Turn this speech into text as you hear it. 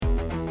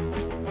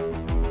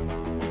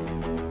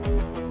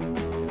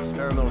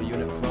Experimental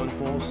Unit Clone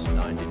Force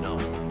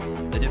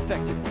 99. The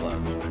defective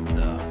clones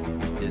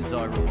with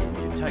desirable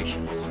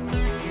mutations.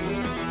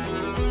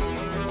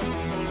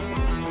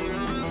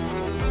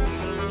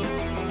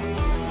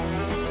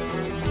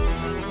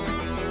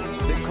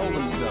 They call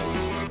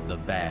themselves the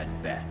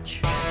Bad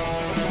Batch.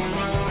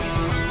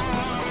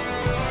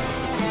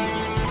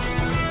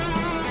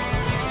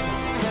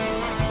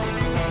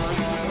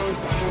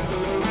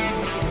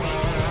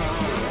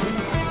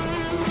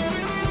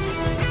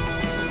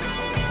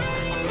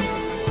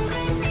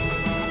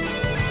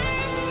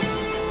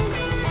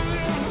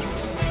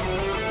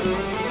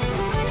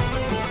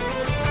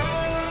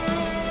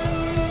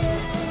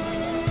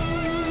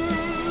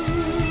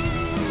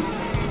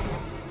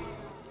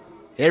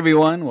 Hey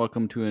everyone,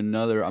 welcome to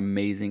another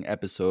amazing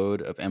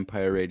episode of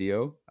Empire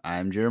Radio.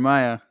 I'm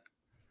Jeremiah.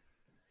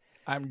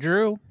 I'm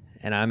Drew.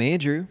 And I'm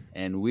Andrew.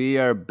 And we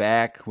are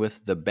back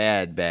with The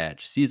Bad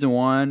Batch, Season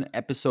 1,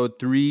 Episode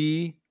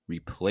 3,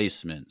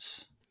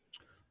 Replacements.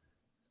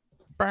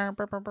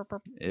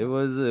 It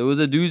was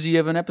a doozy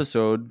of an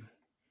episode.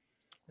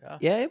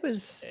 Yeah, it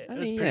was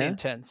pretty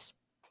intense.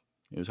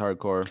 It was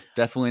hardcore.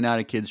 Definitely not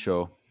a kid's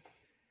show.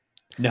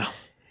 No.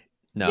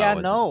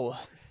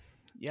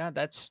 Yeah,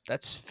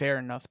 that's fair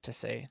enough to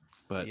say.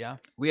 But yeah,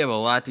 we have a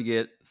lot to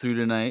get through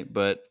tonight.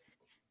 But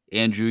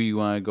Andrew, you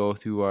want to go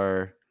through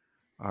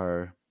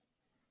our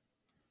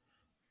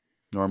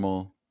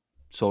normal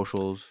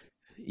socials?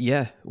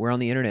 Yeah, we're on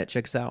the internet.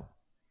 Check us out.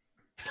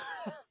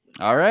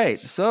 All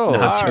right. So No,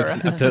 I'm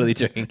totally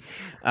joking.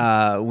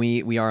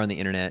 We are on the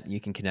internet.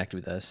 You can connect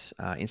with us.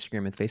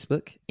 Instagram and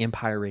Facebook,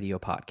 Empire Radio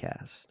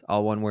Podcast.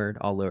 All one word,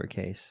 all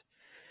lowercase.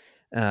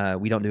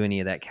 We don't do any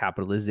of that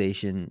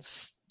capitalization,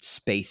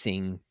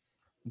 spacing,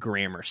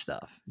 grammar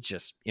stuff. It's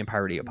just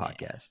Empire Radio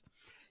Podcast.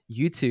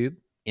 YouTube,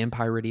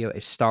 Empire Radio, a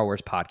Star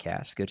Wars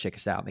podcast. Go check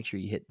us out. Make sure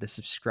you hit the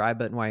subscribe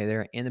button while you're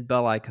there and the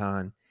bell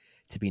icon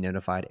to be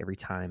notified every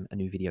time a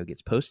new video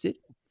gets posted.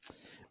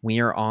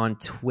 We are on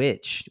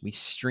Twitch. We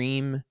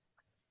stream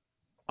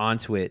on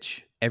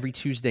Twitch every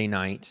Tuesday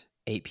night,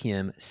 8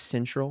 p.m.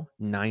 Central,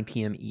 9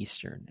 p.m.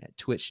 Eastern at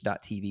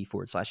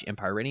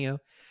twitch.tv/Empire Radio.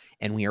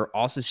 And we are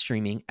also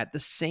streaming at the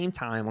same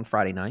time on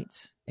Friday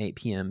nights, 8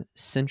 p.m.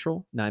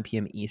 Central, 9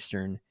 p.m.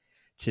 Eastern,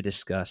 to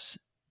discuss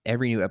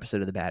every new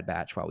episode of The Bad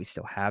Batch while we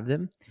still have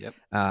them. Yep.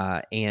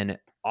 And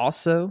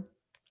also,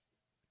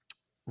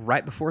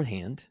 right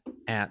beforehand,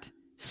 at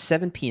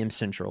 7 p.m.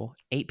 Central,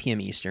 8 p.m.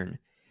 Eastern,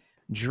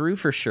 Drew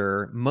for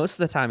sure.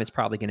 Most of the time, it's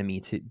probably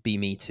going to be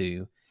me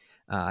too.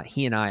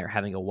 He and I are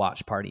having a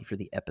watch party for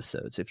the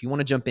episode. So if you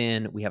want to jump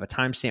in, we have a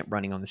timestamp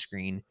running on the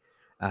screen.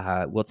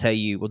 We'll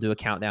do a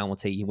countdown. We'll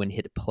tell you when to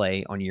hit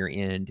play on your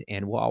end,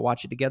 and we'll all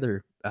watch it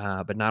together,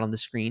 but not on the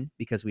screen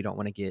because we don't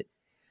want to get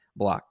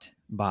blocked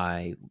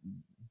by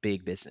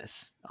big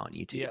business on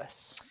YouTube.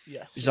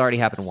 Yes. It's already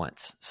happened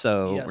once,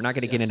 so we're not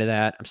going to get into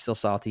that. I'm still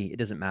salty. It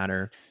doesn't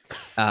matter.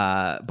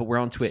 But we're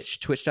on Twitch,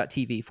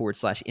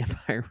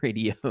 twitch.tv/Empire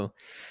Radio.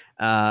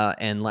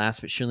 And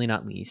last but surely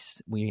not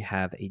least, we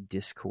have a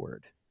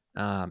Discord.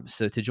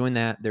 So to join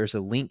that, there's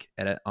a link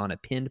on a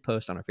pinned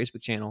post on our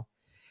Facebook channel.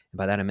 And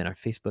by that, I mean our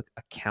Facebook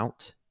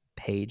account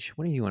page,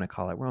 whatever you want to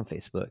call it. We're on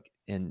Facebook,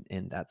 and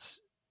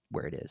that's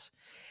where it is.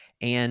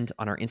 And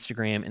on our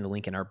Instagram and the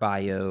link in our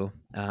bio.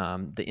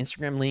 The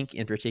Instagram link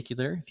in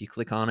particular, if you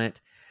click on it,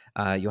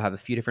 you'll have a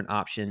few different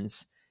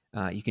options.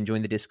 You can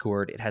join the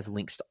Discord. It has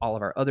links to all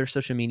of our other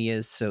social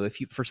medias. So if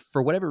you,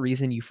 for whatever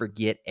reason, you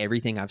forget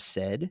everything I've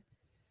said,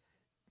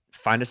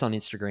 find us on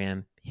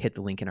Instagram, hit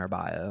the link in our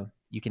bio.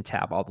 You can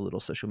tap all the little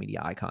social media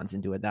icons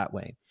and do it that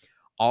way.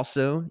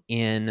 Also,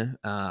 in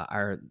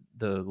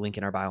the link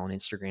in our bio on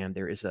Instagram,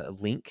 there is a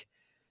link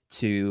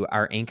to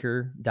our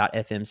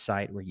anchor.fm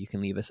site where you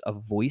can leave us a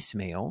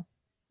voicemail,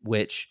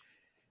 which,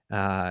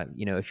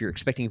 if you're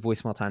expecting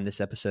voicemail time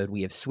this episode,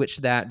 we have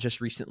switched that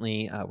just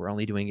recently. We're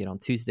only doing it on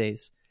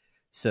Tuesdays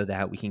so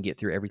that we can get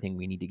through everything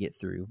we need to get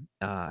through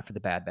for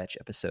the Bad Batch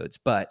episodes.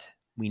 But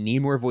we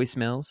need more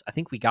voicemails. I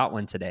think we got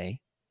one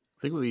today.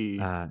 I think we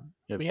have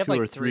two like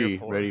or 3 or 3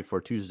 4 ready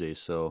for Tuesdays.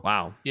 So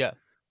wow.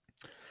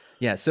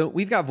 Yeah, so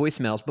we've got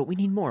voicemails, but we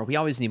need more. We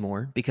always need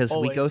more because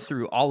we go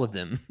through all of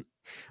them.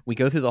 We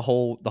go through the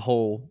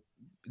whole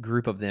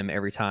group of them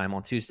every time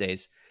on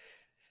Tuesdays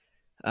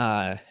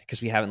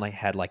because we haven't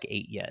had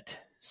 8 yet.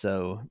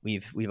 So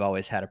we've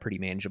always had a pretty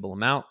manageable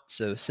amount.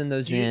 So send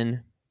those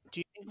in. Do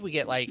you think we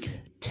get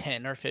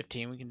 10 or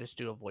 15? We can just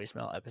do a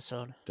voicemail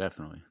episode.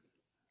 definitely.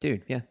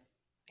 Dude, yeah,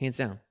 hands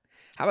down.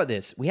 How about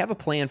this? We have a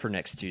plan for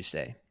next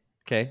Tuesday.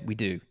 Okay, we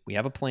do. We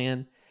have a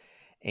plan.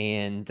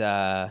 And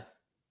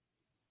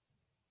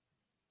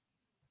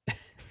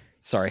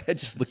sorry, I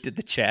just looked at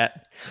the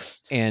chat,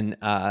 and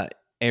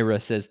Era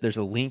says there's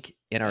a link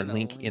in our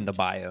link in the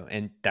bio,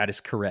 and that is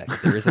correct.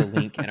 There is a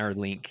link in our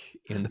link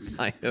in the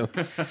bio.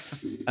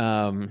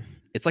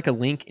 It's like a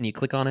link, and you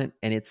click on it,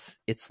 and it's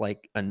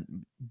like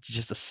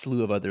just a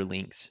slew of other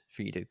links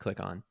for you to click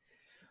on.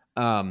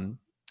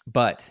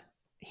 But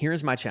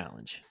here's my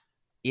challenge.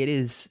 It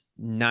is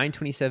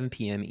 9:27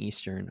 p.m.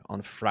 Eastern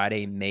on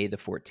Friday, May the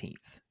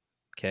 14th.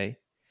 Okay.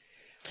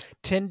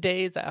 10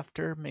 days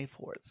after May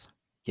 4th.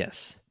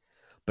 Yes.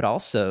 But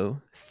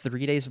also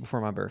 3 days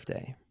before my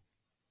birthday.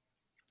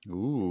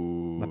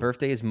 Ooh. My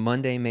birthday is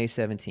Monday, May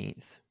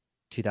 17th,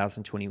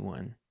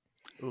 2021.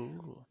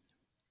 Ooh.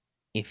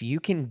 If we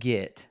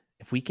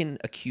can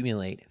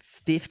accumulate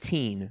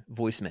 15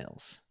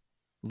 voicemails,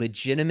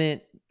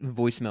 legitimate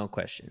voicemail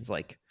questions,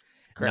 like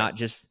Correct. not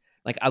just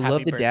like I Happy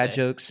love the dad birthday.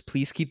 jokes.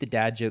 Please keep the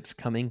dad jokes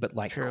coming, but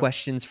like True.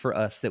 questions for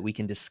us that we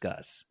can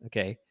discuss.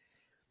 Okay.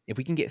 If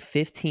we can get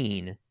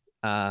 15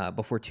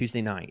 before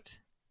Tuesday night,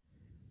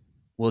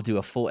 we'll do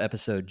a full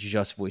episode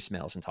just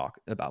voicemails and talk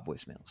about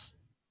voicemails.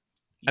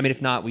 I mean,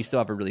 if not, we still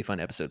have a really fun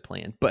episode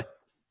planned. But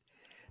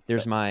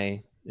there's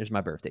my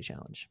birthday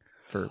challenge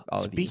for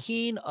all of you.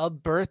 Speaking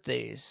of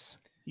birthdays,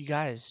 you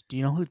guys, do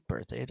you know whose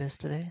birthday it is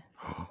today?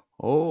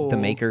 Oh. The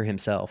maker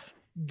himself.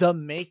 The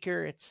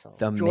maker itself.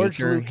 The George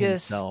maker Lucas,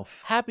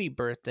 himself. Happy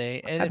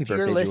birthday. And Happy if you're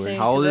birthday, George. listening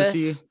How old to is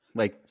this, he?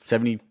 Like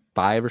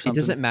 75 or something? It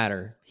doesn't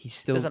matter. He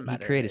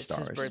matter. created It's Star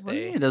his Wars. birthday. What do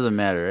you mean it doesn't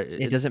matter.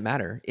 It doesn't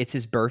matter. It's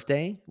his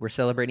birthday. We're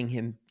celebrating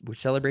him. We're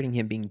celebrating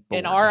him being born.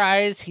 in our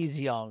eyes, he's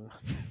young.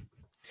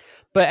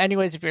 But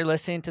anyways, if you're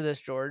listening to this,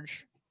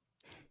 George,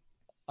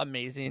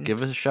 amazing.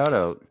 Give us a shout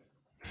out.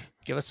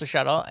 Give us a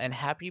shout out and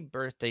happy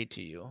birthday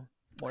to you.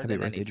 More Happy than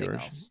birthday, anything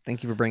George. else.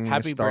 Thank you for bringing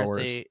us Happy Star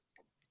birthday, Wars.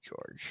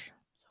 George.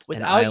 And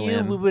Without you,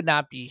 ILM. we would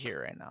not be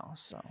here right now.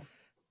 So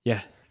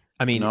Yeah.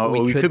 I mean, No,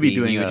 we could be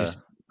doing. doing You would a- just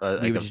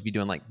like you would a- just be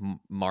doing like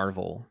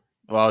Marvel.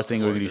 Well, I was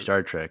thinking we Or- could do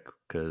Star Trek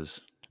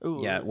because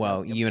ooh, Yeah.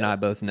 Well, yep, you and yep. I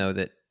both know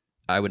that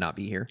I would not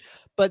be here.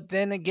 But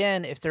then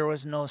again, if there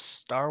was no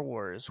Star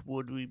Wars,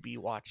 would we be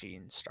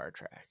watching Star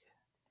Trek?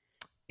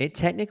 It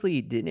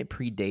technically didn't it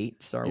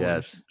predate Star yeah,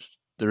 Wars?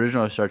 the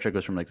original Star Trek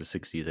was from like the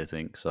 60s, I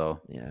think.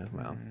 So Yeah.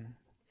 Wow. Mm.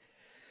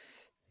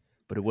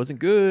 But it wasn't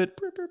good.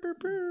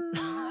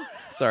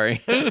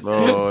 Sorry.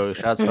 oh,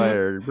 shots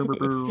fired.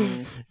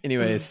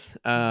 Anyways,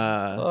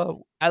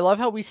 I love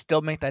how we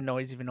still make that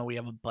noise even though we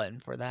have a button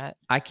for that.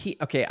 I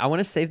want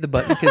to save the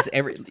button because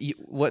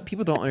what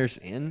people don't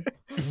understand,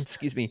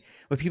 excuse me,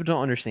 what people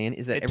don't understand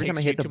is that It every time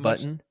I takes hit you the too much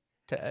button,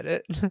 to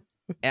edit.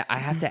 I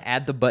have to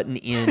add the button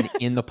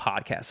in the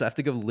podcast. So I have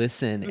to go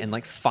listen and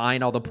like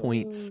find all the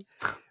points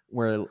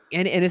where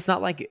and it's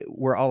not like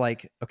we're all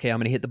like, okay, I'm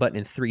gonna hit the button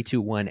in 3,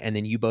 2, 1, and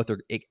then you both are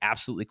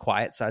absolutely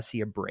quiet, so I see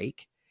a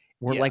break.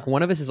 We're Yeah. like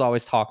one of us is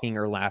always talking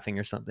or laughing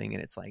or something,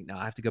 and it's like, no,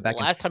 I have to go back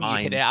Last and time find.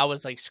 you hit it, I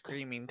was like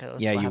screaming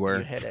because Yeah, you you were.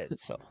 hit it.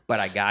 So, But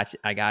I got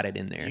it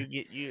in there.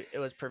 it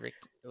was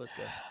perfect. It was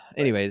good.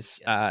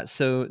 Anyways, yes.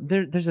 so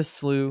there's a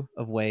slew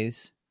of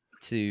ways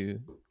to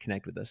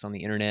connect with us on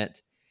the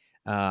internet,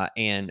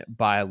 and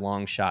by a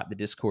long shot, the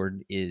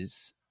Discord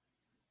is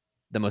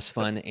the most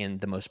fun and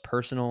the most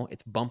personal.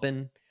 It's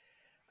bumping.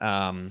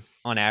 On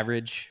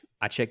average,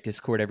 I check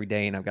Discord every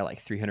day, and I've got like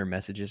 300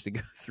 messages to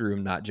go through.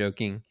 I'm not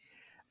joking.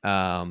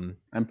 I'm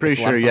pretty It's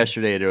a lot sure of fun.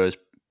 yesterday there was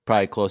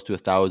probably close to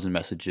 1,000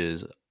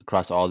 messages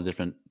across all the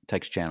different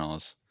text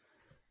channels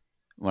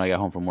when I got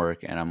home from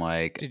work, and I'm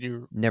like, Did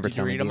you Never did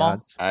tell you me read the them all?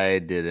 odds. I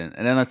didn't.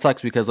 And then it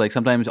sucks because like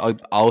sometimes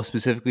I'll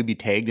specifically be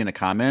tagged in a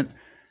comment,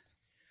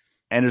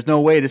 and there's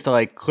no way just to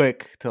like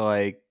click to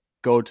like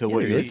go to Yeah,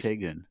 what there you're is.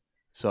 tagged in.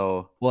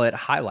 So Well, it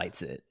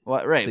highlights it,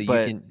 well, right, so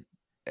but you can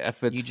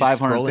if you it's just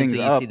 500 scroll things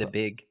until you up,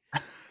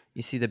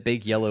 see the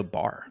big yellow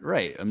bar.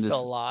 right? I'm Still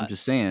just a lot. I'm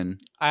just saying.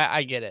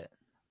 I get it.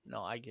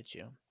 No, I get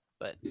you.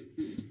 But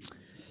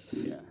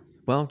yeah,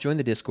 Well, join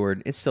the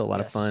Discord. It's still a lot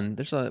of Yes. fun.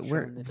 There's a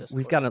Join the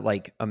we've Discord.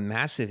 got a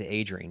massive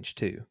age range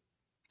too.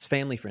 It's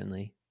family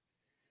friendly.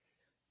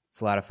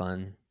 It's a lot of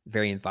fun.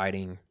 Very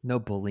inviting. No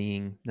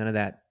bullying. None of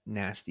that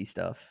nasty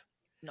stuff.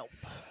 nope,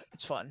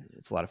 it's fun.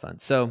 It's a lot of fun.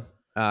 So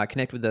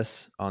connect with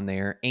us on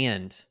there.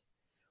 And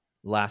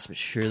last but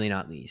surely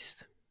not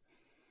least,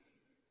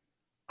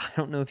 I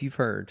don't know if you've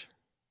heard,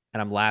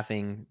 and I'm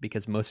laughing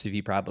because most of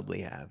you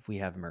probably have. We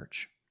have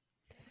merch.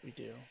 We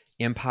do.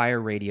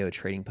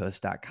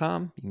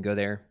 EmpireRadioTradingPost.com. You can go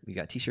there. We've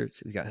got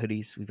t-shirts, we've got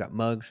hoodies, we've got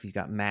mugs, we've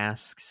got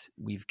masks,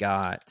 we've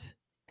got.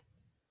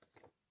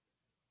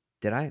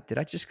 Did I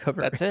just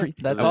cover That's it.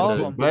 everything? That's That all was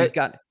of it. them. But- We've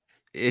got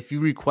If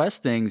you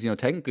request things,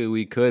 technically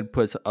we could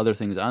put other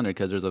things on there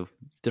because there's a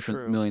different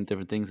True. million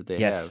different things that they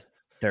yes,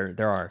 have.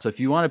 there are. So if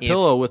you want a If-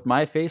 pillow with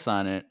my face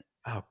on it,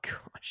 Oh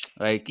gosh,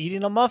 like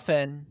Eating a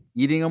muffin.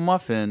 eating a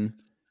muffin,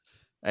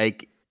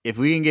 like if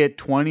we can get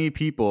 20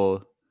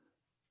 people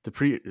to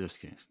just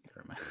kidding.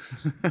 Never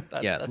mind.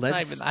 Yeah, That's let's-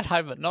 not even that high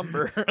of a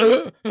number.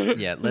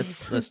 yeah.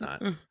 Let's not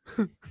do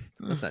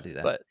that.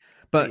 But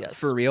But yes.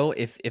 for real,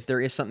 if there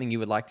is something you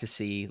would like to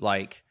see,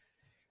 like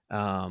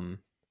some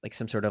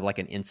sort of like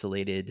an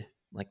insulated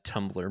like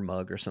tumbler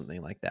mug or something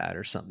like that,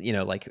 or something,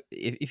 like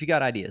if you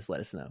got ideas,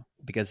 let us know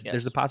because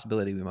there's Yes. a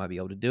possibility we might be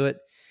able to do it.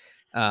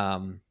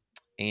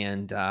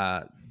 And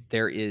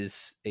there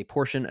is a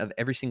portion of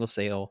every single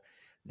sale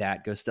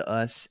that goes to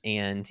us,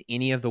 and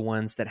any of the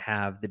ones that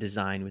have the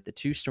design with the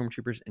 2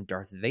 stormtroopers and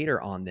Darth Vader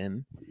on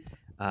them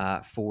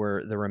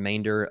for the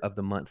remainder of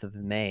the month of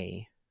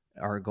May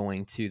are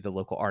going to the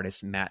local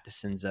artist Matt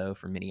DeCenzo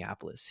from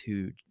Minneapolis,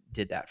 who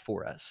did that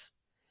for us.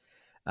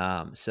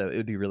 So it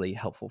would be really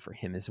helpful for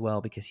him as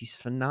well because he's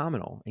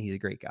phenomenal and he's a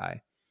great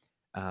guy,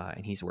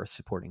 and he's worth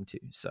supporting too.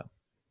 So,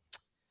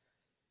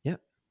 yeah,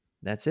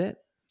 that's it.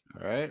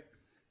 All right.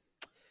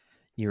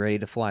 You ready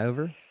to fly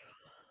over?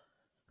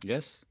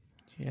 Yes.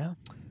 Yeah.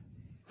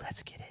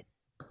 Let's get it.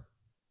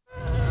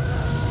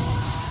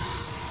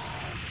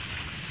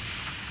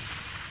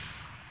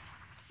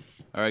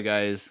 All right,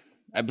 guys.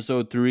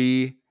 Episode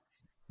 3,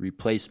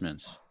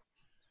 replacements.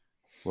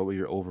 What were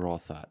your overall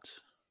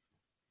thoughts?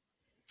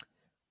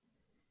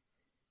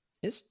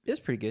 It's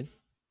pretty good.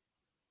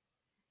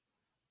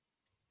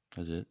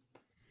 That's it.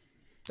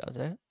 Does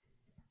it?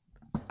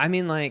 I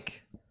mean,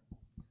 like,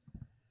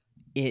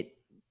 it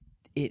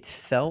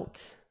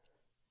felt.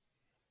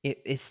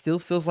 It still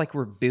feels like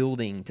we're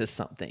building to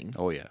something.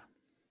 Oh yeah.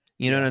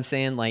 You know what I'm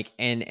saying? Like,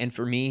 and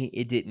for me,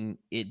 it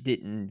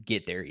didn't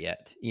get there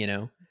yet. You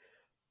know.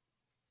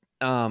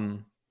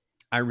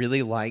 I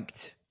really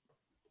liked.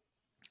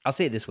 I'll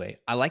say it this way: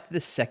 I liked the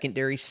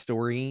secondary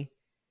story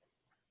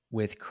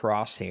with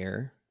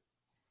Crosshair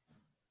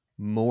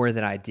more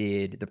than I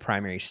did the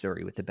primary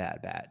story with the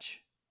Bad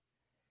Batch,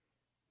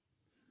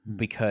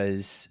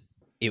 because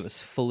it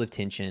was full of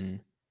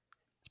tension.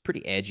 It's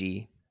pretty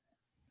edgy,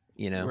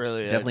 you know.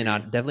 Really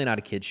definitely not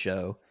a kid's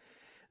show.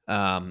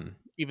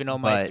 Even though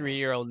my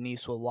 3-year-old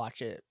niece will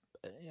watch it,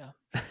 yeah.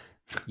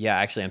 Yeah,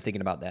 actually, I'm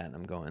thinking about that, and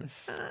I'm going,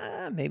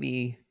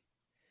 maybe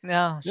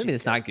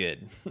it's not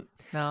good.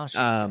 No, she's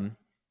good.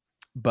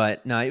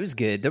 But no, it was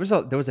good. There was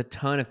a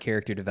ton of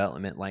character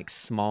development, like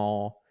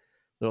small,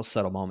 little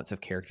subtle moments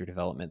of character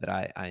development that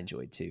I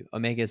enjoyed too.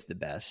 Omega's the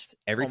best.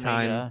 Every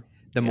time,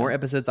 the more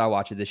episodes I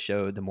watch of this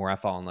show, the more I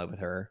fall in love with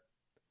her,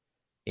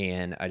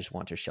 and I just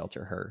want to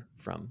shelter her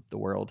from the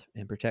world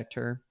and protect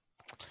her.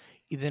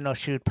 Even though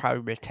she would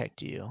probably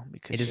protect you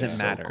because it doesn't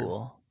matter. So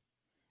cool.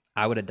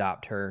 I would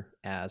adopt her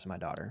as my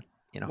daughter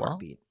in a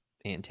heartbeat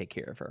and take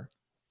care of her.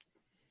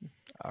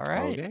 All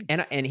right.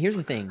 Okay. And here's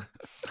the thing.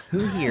 Who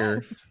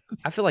here,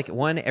 I feel like,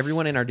 one,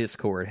 everyone in our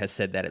Discord has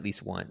said that at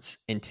least once.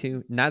 And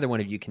two, neither one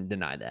of you can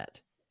deny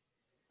that.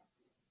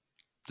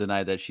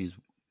 Deny that she's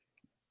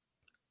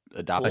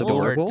adoptable?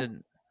 Adorable?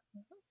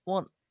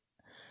 Well,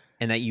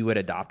 and that you would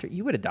adopt her?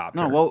 You would adopt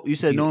her. No, well, you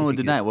said no one would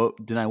deny.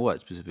 Deny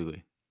what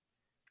specifically?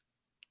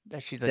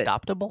 That she's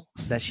adoptable?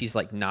 That she's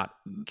like not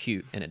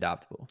cute and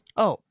adoptable.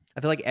 Oh. I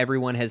feel like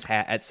everyone has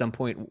had at some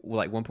point,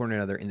 like one point or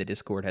another in the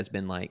Discord, has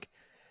been like,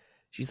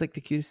 she's like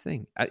the cutest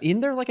thing. Isn't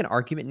there like an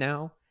argument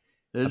now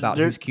about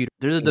who's cute?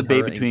 There's a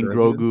debate between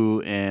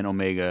Grogu and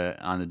Omega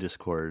on the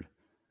Discord,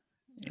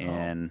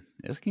 and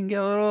this can get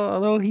a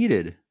little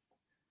heated.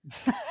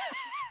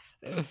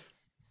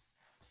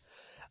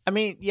 I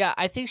mean, yeah,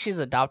 I think she's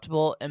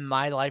adoptable. In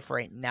my life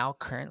right now,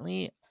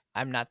 currently,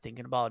 I'm not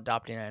thinking about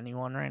adopting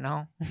anyone right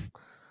now.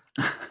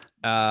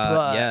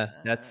 Yeah,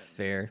 that's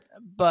fair.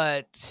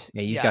 But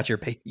yeah, you've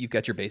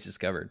got your bases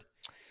covered.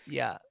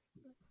 Yeah,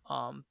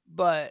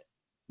 but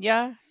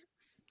yeah,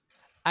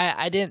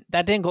 that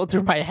didn't go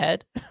through my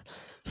head,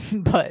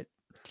 but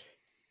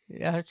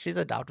yeah, she's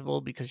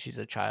adoptable because she's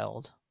a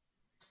child.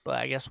 But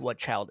I guess what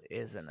child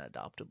isn't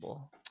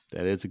adoptable?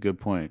 That is a good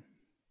point.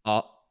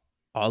 All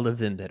of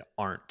them that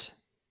aren't.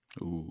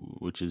 Ooh,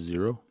 which is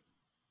 0.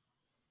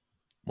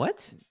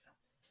 What?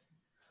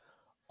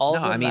 No,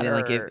 I mean,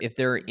 like if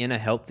they're in a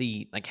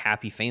healthy, like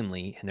happy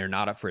family and they're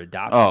not up for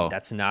adoption,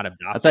 that's not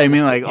adoption. I thought you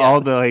mean like all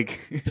the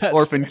like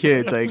orphan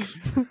kids, like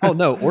oh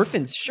no,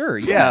 orphans, sure,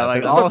 yeah,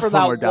 like all of them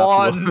are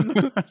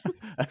adoptable.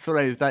 That's what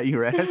I thought you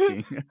were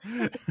asking.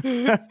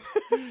 And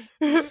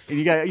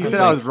you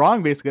said I was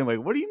wrong. Basically, I'm like,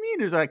 what do you mean?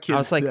 There's not kids? I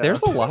was like,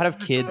 there's a lot of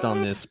kids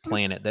on this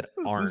planet that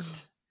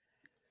aren't,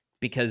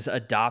 because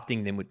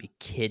adopting them would be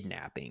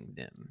kidnapping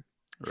them.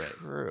 Right.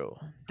 True.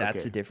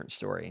 That's a different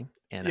story.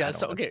 And yeah, I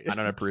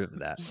don't approve of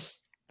that.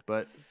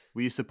 But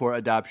we support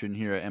adoption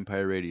here at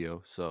Empire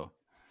Radio, so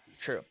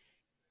true.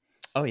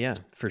 Oh yeah,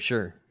 for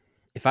sure.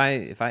 If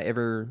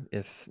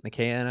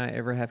Micaiah and I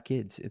ever have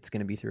kids, it's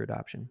going to be through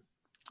adoption.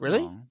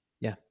 Really?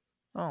 Yeah.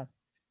 Oh.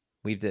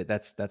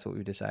 That's what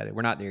we've decided.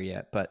 We're not there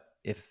yet, but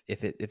if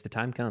the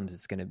time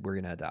comes, we're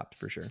gonna adopt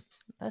for sure.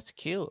 That's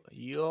cute.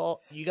 You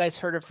guys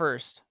heard it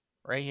first,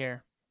 right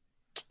here.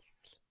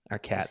 Our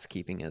cat's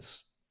keeping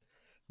us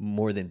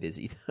more than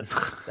busy.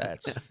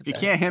 If you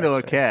can't handle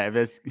a cat,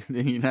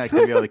 then you're not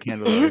gonna be able to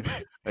handle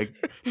a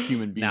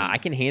human being. Nah, I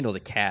can handle the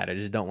cat. I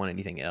just don't want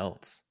anything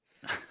else.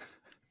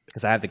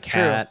 Because I have the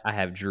cat, I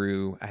have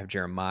Drew, I have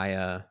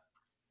Jeremiah.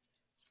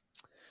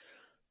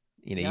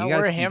 You know,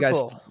 we're a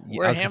handful.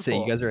 I was gonna say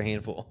you guys are a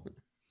handful.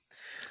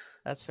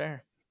 That's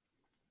fair.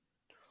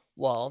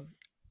 Well,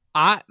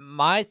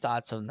 my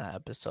thoughts on that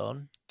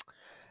episode.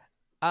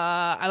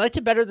 I liked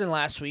it better than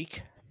last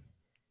week.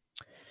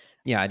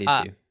 Yeah, I did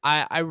too.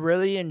 I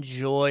really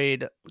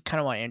enjoyed kind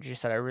of what Andrew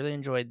said. I really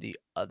enjoyed the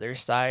other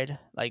side,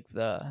 like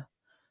the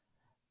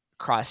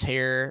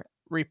Crosshair,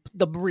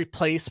 the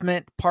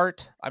replacement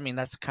part. I mean,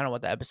 that's kind of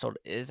what the episode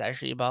is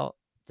actually about,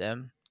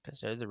 them, because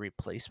they're the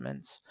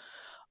replacements.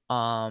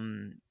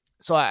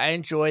 so I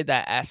enjoyed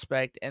that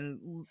aspect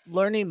and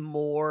learning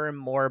more and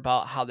more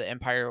about how the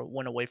Empire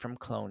went away from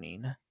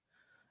cloning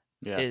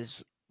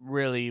is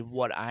really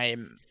what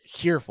I'm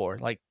here for.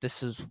 Like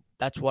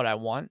that's what I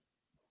want.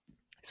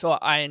 So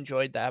I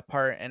enjoyed that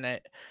part, and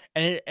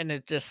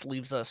it just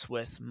leaves us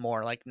with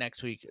more. Like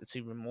next week, it's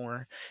even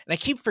more. And I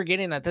keep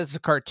forgetting that this is a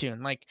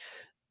cartoon. Like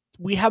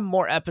we have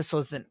more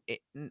episodes than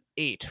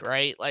 8,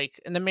 right? Like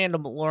in the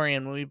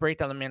Mandalorian, when we break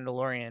down the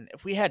Mandalorian,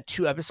 if we had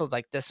 2 episodes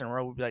like this in a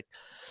row, we'd be like,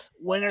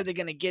 when are they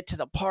gonna get to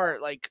the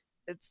part? Like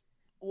it's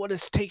what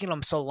is taking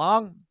them so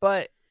long?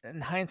 But in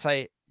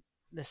hindsight,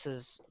 this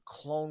is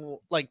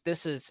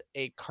this is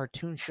a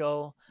cartoon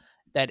show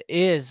that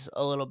is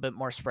a little bit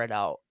more spread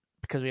out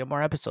because we have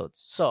more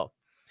episodes. So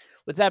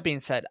with that being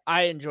said,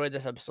 I enjoyed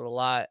this episode a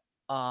lot.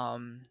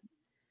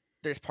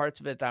 There's parts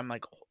of it that I'm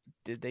like,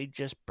 did they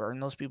just burn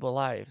those people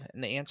alive?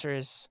 And the answer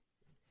is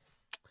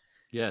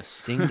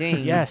yes. Ding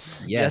ding.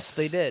 Yes,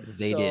 they did.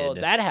 They did.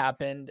 That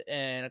happened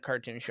in a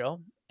cartoon show,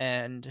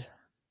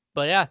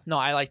 but yeah, no,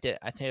 I liked it.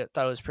 I thought it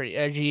was pretty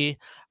edgy,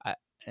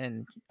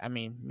 and I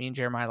mean, me and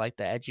Jeremiah liked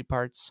the edgy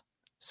parts.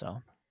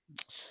 So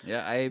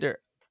yeah, there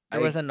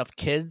wasn't enough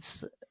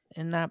kids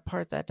in that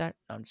part that died.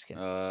 No, I'm just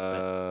kidding.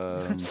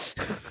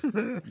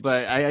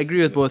 But I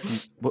agree with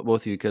both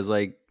of you because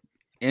like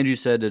Andrew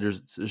said that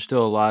there's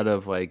still a lot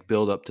of like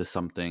build up to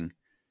something,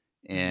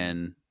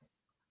 and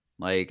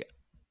like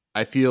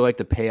I feel like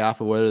the payoff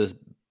of whatever this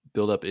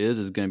build up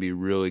is going to be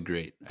really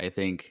great. I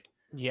think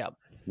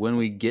when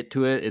we get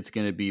to it, it's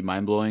going to be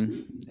mind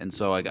blowing. And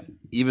so like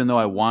even though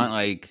I want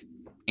like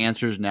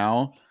answers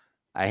now,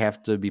 I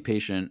have to be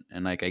patient,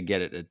 and like I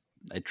get it.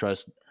 I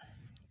trust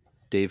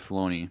Dave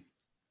Filoni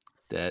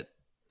that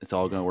it's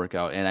all going to work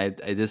out, and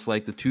I just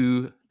like the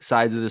two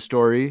sides of the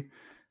story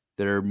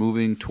that are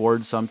moving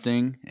towards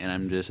something, and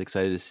I'm just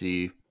excited to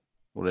see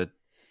what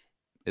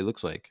it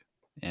looks like.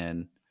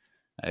 And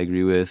I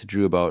agree with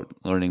Drew about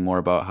learning more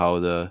about how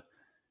the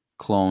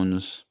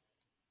clones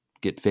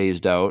get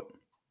phased out,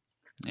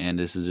 and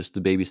this is just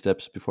the baby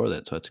steps before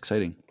that, so it's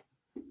exciting.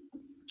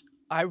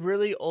 I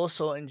really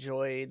also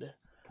enjoyed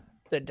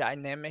the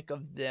dynamic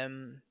of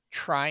them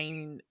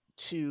trying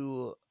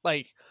to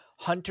like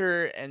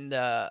Hunter and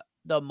the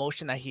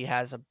emotion that he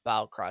has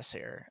about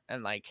Crosshair,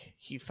 and like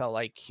he felt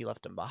like he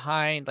left him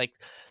behind, like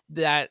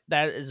that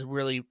is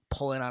really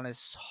pulling on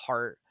his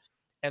heart.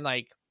 And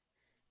like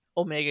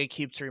Omega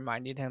keeps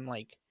reminding him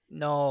like,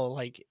 no,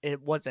 like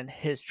it wasn't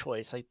his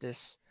choice, like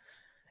this,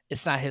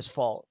 it's not his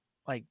fault,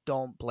 like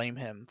don't blame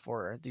him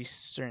for these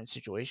certain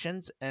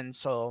situations. And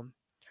so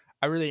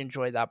I really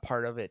enjoyed that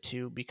part of it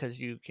too, because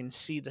you can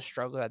see the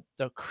struggle that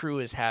the crew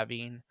is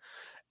having.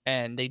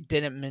 And they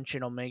didn't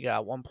mention Omega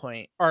at one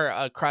point, or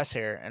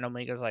Crosshair, and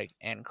Omega's like,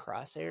 and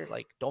Crosshair,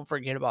 like, don't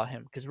forget about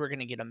him because we're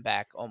gonna get him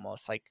back.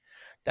 Almost like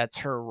that's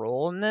her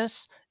role in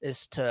this,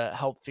 is to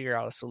help figure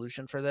out a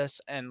solution for this.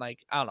 And like,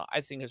 I don't know,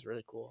 I think it's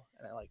really cool,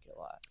 and I like it a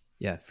lot.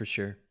 Yeah, for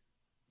sure.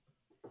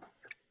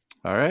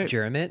 All right,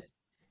 Jeremy,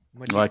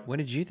 what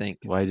did you think?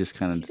 Well, I just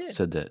kind of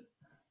said that.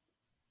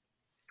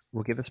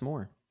 Well, give us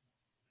more.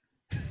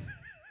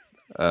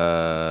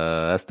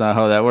 That's not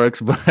how that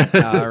works, but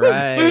all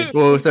right.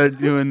 We'll start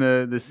doing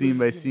the scene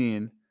by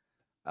scene.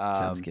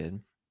 Sounds good.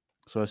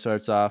 So it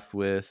starts off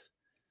with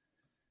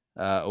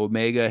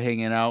Omega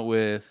hanging out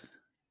with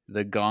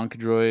the Gonk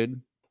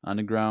droid on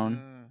the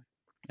ground,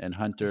 and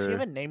Hunter. Does he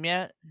have a name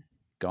yet?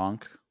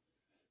 Gonk.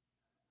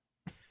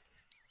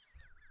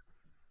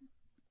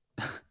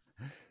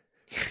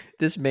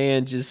 This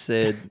man just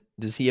said,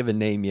 "Does he have a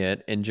name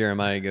yet?" And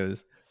Jeremiah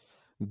goes,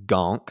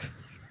 "Gonk."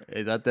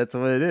 That's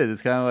what it is.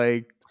 It's kind of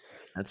like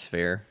that's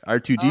fair.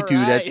 R2D2.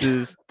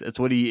 Right. That's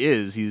what he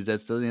is.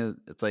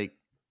 It's like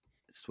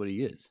it's what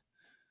he is.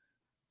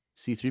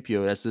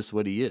 C-3PO. That's just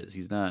what he is.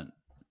 He's not.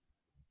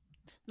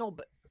 No,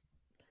 but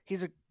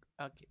he's a.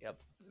 Okay, yep.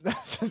 All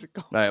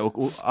right.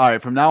 All right.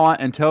 From now on,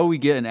 until we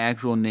get an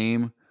actual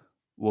name,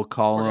 we'll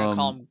call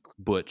him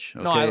Butch.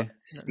 Okay.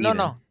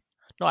 No.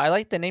 I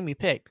like the name you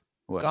picked.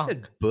 What? You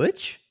said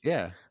Butch?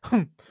 Yeah.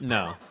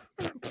 No,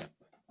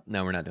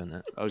 we're not doing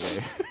that.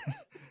 Okay.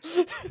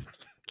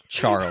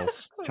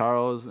 Charles.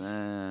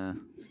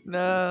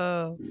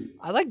 No,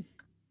 I like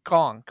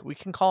Gonk. We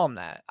can call him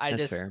that. That's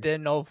just fair.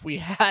 Didn't know if we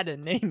had a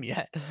name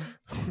yet.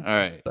 All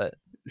right. But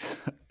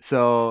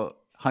so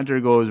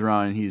Hunter goes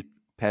around and he's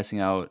passing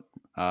out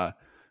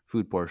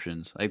food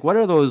portions. Like, what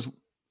are those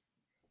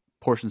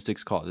portion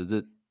sticks called?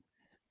 Do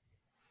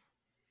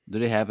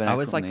they have an I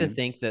always like name? to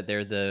think that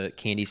they're the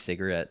candy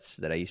cigarettes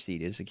that I used to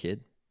eat as a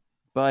kid.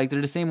 But like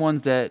they're the same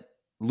ones that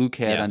Luke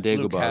had on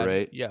Dagobah,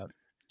 right? Yeah.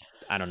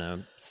 I don't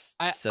know.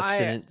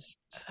 Sustenance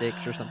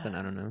sticks or something.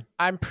 I don't know.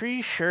 I'm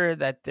pretty sure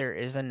that there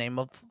is a name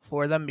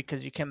for them,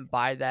 because you can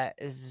buy that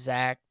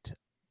exact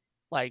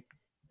like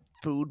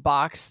food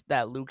box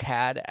that Luke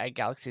had at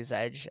Galaxy's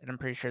Edge, and I'm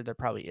pretty sure there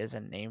probably is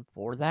a name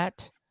for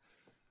that.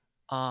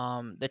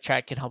 The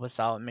chat can help us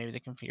out, and maybe they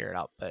can figure it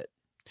out. But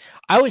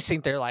I always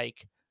think they're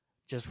like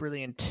just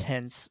really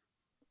intense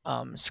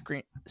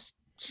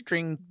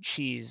string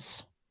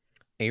cheese.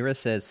 Ara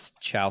says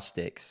chow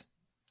sticks.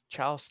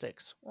 Chow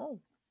sticks. Oh,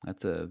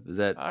 is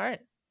that all right.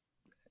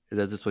 is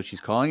that just what she's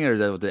calling it, or is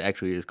that what it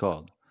actually is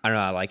called? I don't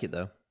know. I like it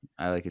though.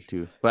 I like it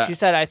too. But She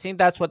said, I think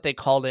that's what they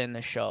called it in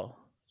the show.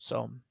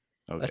 So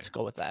okay. let's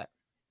go with that.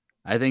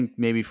 I think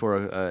maybe for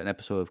an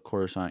episode of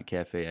Coruscant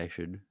Cafe, I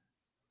should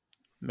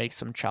make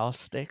some chow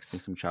sticks.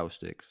 Make some chow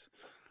sticks.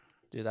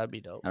 Dude, that'd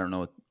be dope. I don't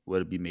know what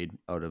it'd be made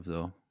out of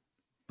though,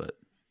 but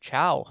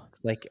chow.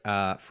 It's like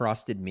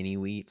frosted mini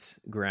wheats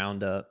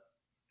ground up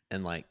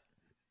and like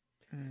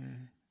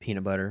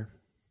peanut butter.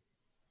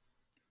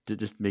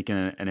 Just making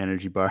an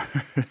energy bar.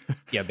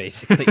 Yeah,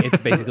 basically,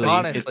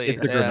 honestly,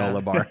 it's a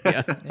granola bar.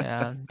 Yeah,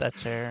 yeah,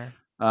 that's fair.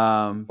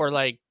 Or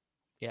like,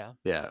 yeah.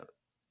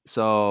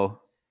 So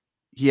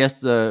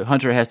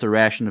Hunter has to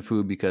ration the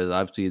food because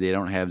obviously they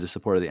don't have the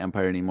support of the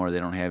Empire anymore. They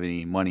don't have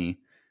any money,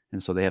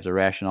 and so they have to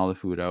ration all the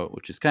food out,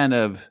 which is kind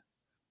of,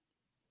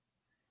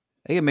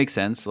 I think it makes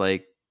sense.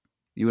 Like,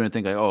 you wouldn't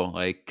think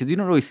because you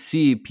don't really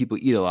see people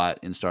eat a lot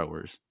in Star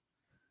Wars.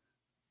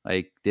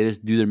 Like, they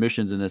just do their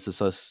missions and it's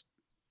just us.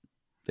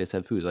 They just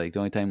have food. Like, the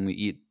only time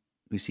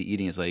we see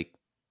eating is like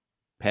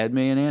Padme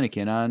and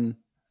Anakin on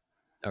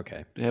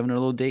having a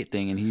little date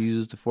thing, and he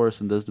uses the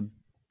Force and does the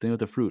thing with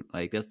the fruit.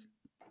 Like, that's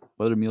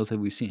what other meals have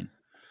we seen?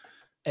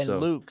 And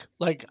Luke,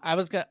 like I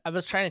was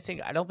trying to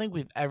think. I don't think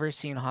we've ever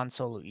seen Han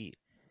Solo eat.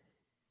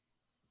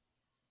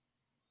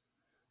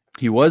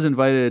 He was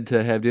invited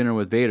to have dinner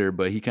with Vader,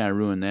 but he kind of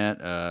ruined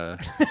that.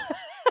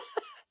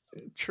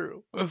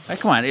 True.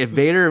 Come on, if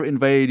Vader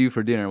invited you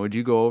for dinner, would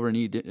you go over and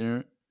eat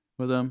dinner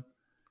with him?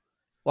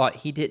 Well,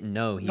 he didn't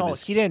know. He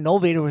didn't know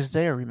Vader was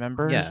there.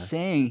 Remember? Yeah. He's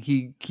saying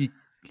he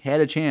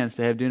had a chance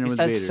to have dinner with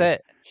Vader.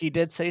 Set. He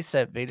did say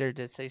set. Vader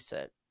did say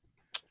set.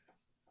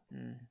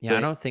 Yeah,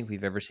 I don't think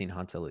we've ever seen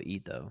Han Solo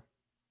eat though.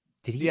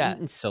 Did he eat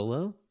in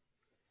Solo?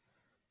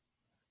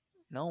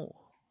 No.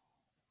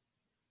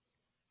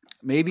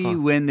 Maybe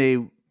when they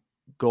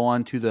go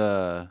on to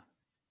the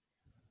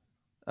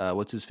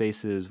what's his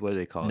face's, what do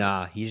they call it?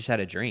 Nah, he just had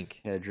a drink.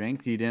 Had a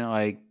drink. He didn't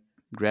like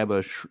grab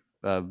a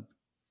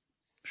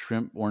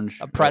shrimp, orange,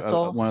 a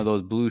pretzel, one of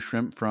those blue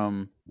shrimp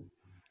from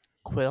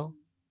Quill.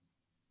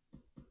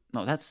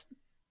 No, that's.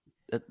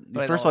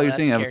 First of all, you're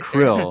thinking of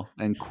Krill,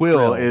 and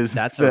Quill is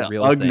that's the a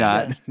real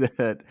Ugnaught thing.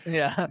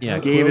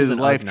 that gave his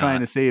life trying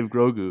to save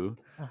Grogu.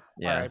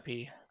 Yeah.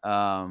 R.I.P.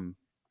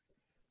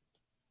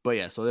 But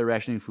yeah, so they're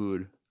rationing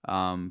food.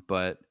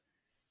 But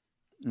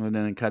when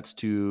then it cuts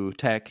to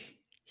Tech,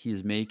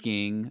 he's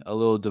making a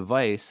little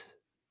device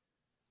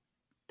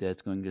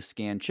that's going to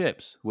scan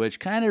chips, which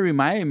kind of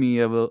reminded me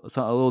of a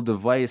little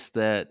device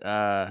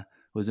that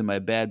was in my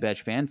Bad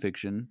Batch fan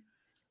fiction.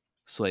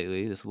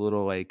 Slightly, this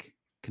little like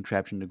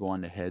contraption to go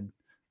on the head,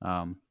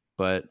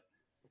 but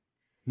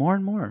more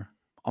and more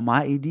all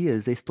my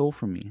ideas they stole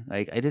from me.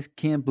 Like, I just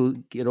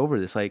can't get over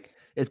this. Like,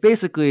 it's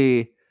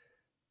basically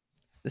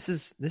this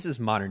is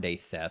modern day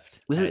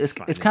theft. It's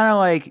kind of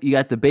like you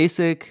got the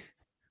basic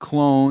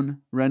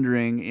clone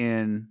rendering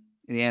in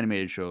the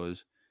animated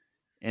shows,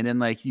 and then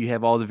like you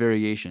have all the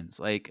variations.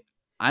 Like,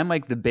 I'm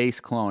like the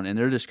base clone, and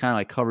they're just kind of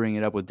like covering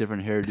it up with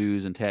different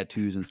hairdos and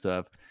tattoos and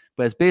stuff.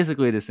 But it's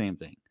basically the same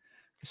thing.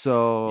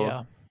 So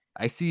yeah.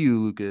 I see you,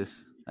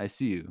 Lucas. I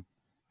see you.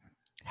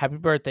 Happy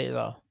birthday,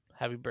 though.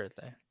 Happy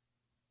birthday.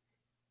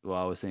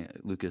 Well, I was saying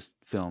Lucas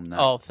film,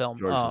 not film.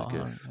 George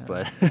Lucas.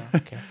 But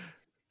okay.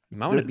 You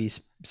might want to be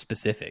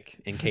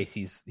specific in case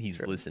he's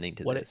listening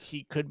to this.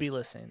 He could be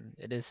listening.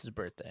 It is his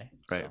birthday.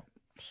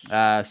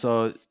 Right.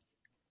 So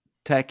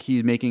Tech,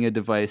 he's making a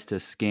device to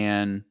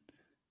scan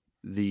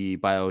the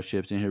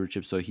biochips and inhibitor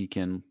chips so he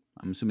can,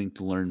 I'm assuming,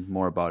 to learn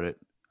more about it.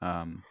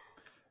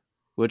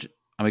 Which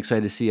I'm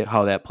excited to see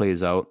how that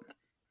plays out.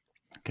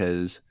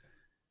 Because,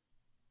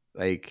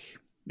 like,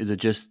 is it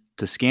just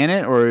to scan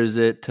it or is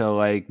it to,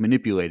 like,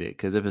 manipulate it?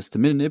 Because if it's to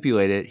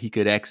manipulate it, he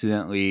could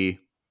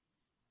accidentally,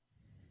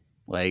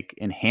 like,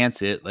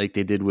 enhance it like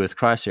they did with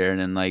Crosshair,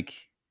 and then, like,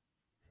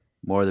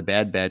 more of the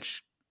Bad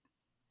Batch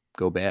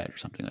go bad or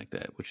something like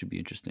that, which would be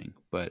interesting.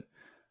 But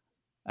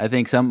I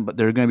think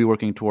they're going to be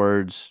working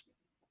towards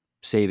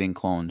saving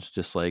clones,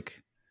 just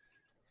like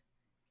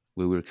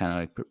we were kind of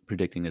like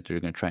predicting that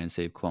they're going to try and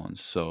save clones.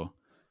 So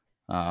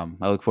I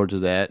look forward to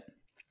that.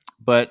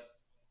 But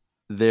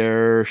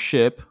their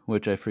ship,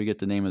 which I forget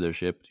the name of their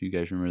ship. Do you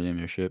guys remember the name of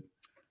their ship?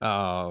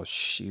 Oh,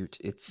 shoot.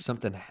 It's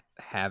something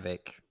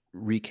Havoc.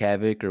 Wreak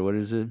Havoc, or what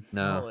is it?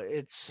 No. Oh,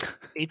 it's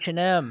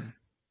H&M.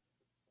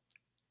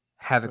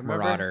 Havoc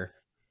Marauder.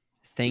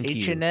 Thank you.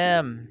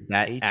 H&M.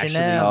 That H&M.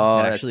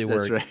 actually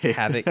worked.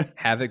 Right.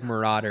 Havoc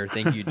Marauder.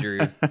 Thank you, Drew.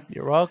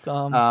 You're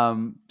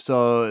welcome.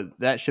 So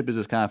that ship is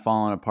just kind of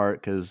falling apart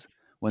because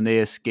when they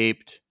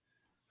escaped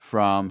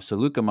from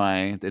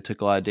Saleucami, they took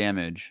a lot of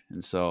damage,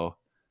 and so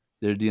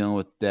they're dealing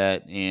with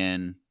that.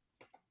 And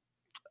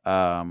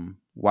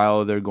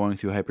while they're going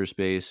through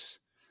hyperspace,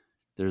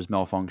 there's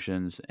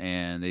malfunctions,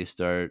 and they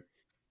start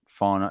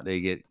falling out. They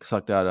get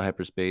sucked out of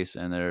hyperspace,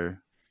 and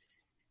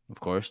of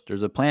course,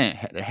 there's a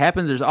planet. It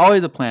happens. There's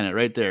always a planet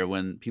right there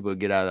when people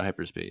get out of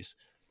hyperspace.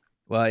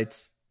 Well,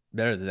 it's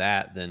better than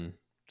that than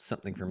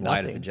something from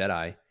Light of the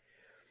Jedi.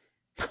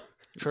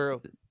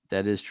 True.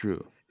 That is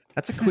true.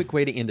 That's a quick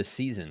way to end a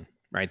season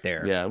right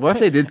there. Yeah. What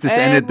if they did just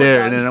end it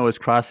there and then it was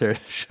Crosshair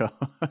show?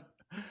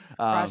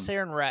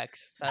 Crosshair and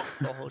Rex. That's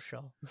the whole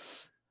show.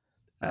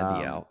 I'd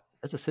be out.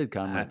 That's a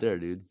sitcom right there,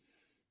 dude.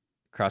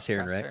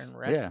 Crosshair and Rex.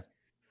 Yeah.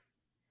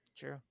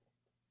 True.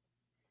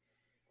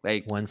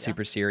 Like one's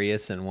super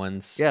serious and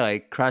one's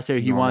like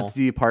Crosshair. He normal. wants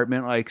the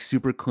apartment like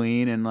super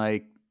clean and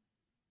like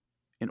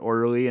and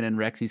orderly, and then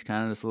Rex he's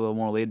kind of just a little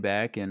more laid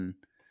back and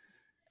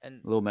a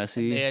little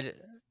messy.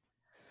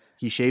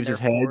 He shaves his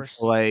head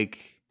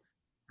like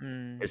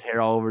his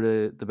hair all over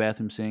the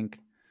bathroom sink.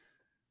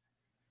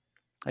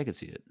 I could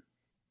see it.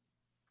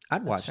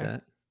 I'd watch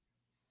that.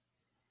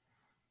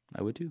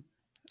 I would too.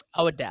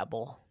 I would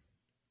dabble.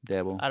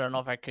 I don't know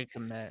if I could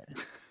commit.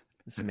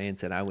 This man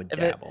said I would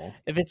dabble.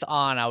 If it's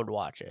on, I would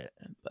watch it.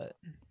 But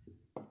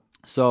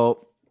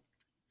so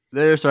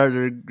they're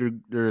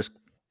just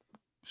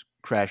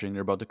crashing.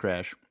 They're about to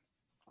crash,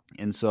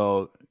 and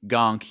so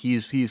Gonk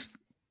he's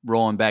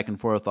rolling back and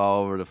forth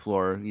all over the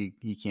floor.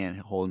 He can't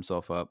hold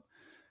himself up.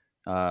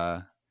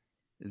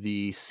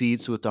 The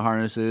seats with the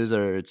harnesses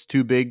it's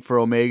too big for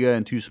Omega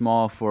and too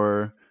small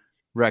for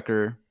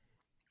Wrecker,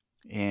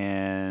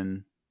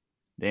 and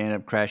they end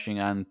up crashing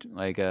on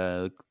like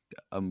was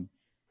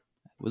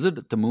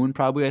it the moon?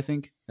 Probably, I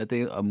think that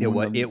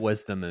it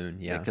was the moon.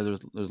 Yeah, because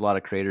there's a lot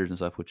of craters and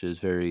stuff, which is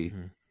very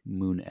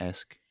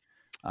moon-esque.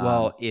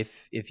 Well,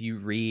 if you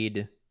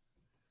read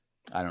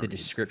the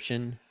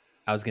description,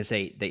 I was gonna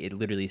say it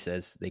literally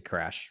says they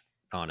crash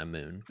on a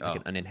moon, like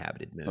an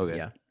uninhabited moon. Okay.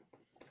 Yeah,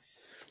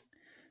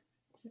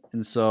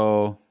 and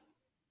so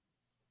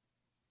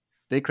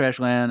they crash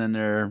land, and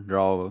they're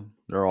all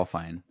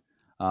fine.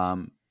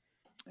 And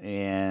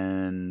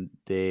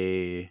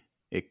it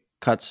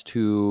cuts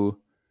to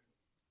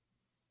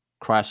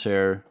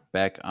Crosshair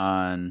back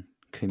on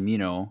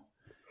Camino,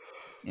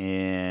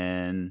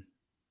 and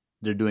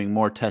they're doing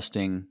more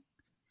testing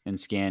and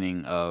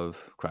scanning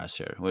of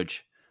Crosshair,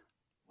 which,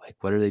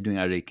 like, what are they doing?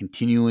 Are they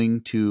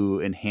continuing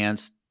to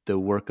enhance the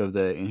work of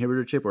the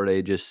inhibitor chip, or are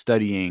they just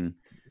studying?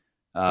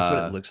 That's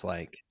what it looks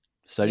like.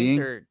 Studying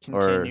or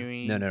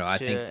no. I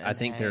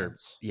think they're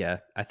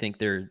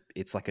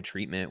it's like a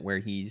treatment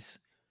where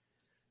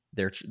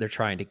they're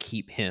trying to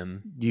keep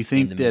him. Do you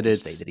think in the mental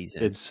state that he's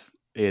in.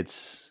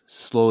 It's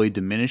slowly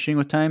diminishing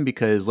with time?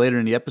 Because later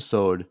in the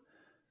episode,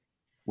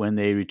 when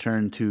they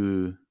return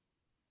to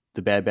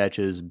the Bad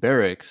Batch's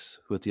barracks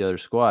with the other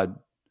squad,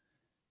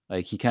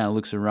 like he kind of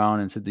looks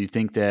around and said, "Do you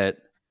think that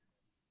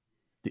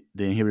the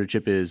inhibitor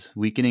chip is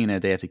weakening and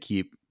that they have to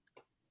keep?"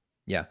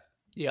 Yeah.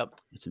 Yep.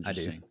 It's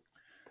interesting.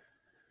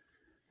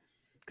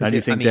 How do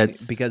you think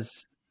that?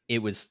 Because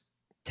it was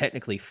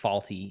technically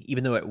faulty,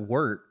 even though it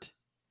worked.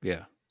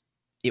 Yeah.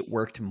 It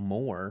worked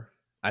more.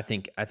 I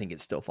think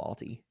it's still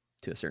faulty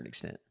to a certain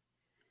extent.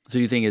 So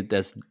you think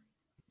that's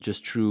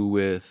just true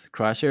with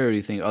Crosshair, or do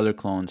you think other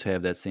clones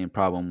have that same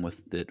problem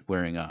with it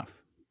wearing off?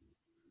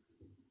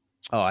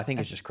 Oh, I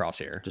think it's just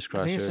Crosshair. Just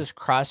Crosshair. I think it's just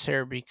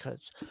Crosshair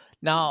because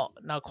now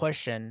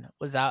question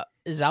is that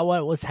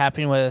what was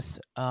happening with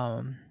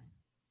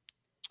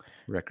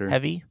Wrecker?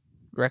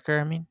 Wrecker,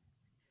 I mean,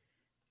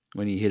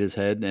 when he hit his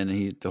head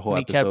and the whole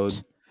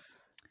episode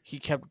he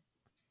kept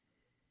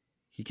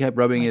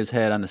rubbing his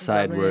head on the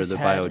side where the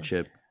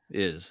biochip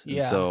is.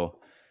 Yeah. And so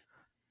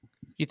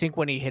you think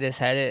when he hit his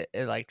head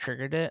it like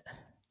triggered it?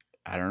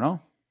 I don't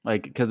know.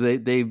 Like, because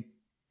they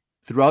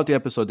throughout the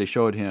episode they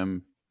showed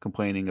him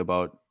complaining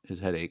about his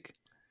headache.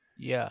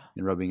 Yeah.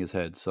 And rubbing his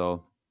head.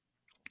 So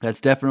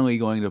that's definitely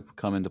going to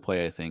come into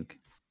play, I think.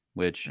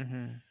 Which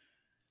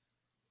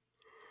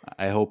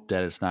I hope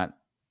that it's not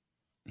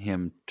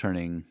him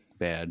turning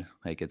bad.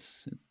 Like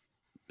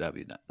that'd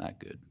be not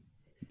good.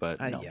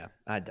 But yeah,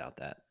 I doubt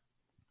that.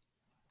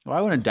 Well,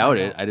 I wouldn't doubt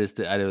it. I just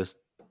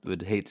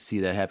would hate to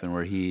see that happen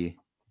where he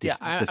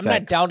defects. I'm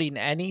not doubting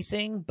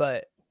anything,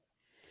 but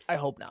I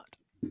hope not.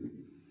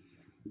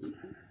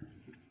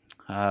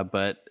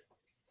 But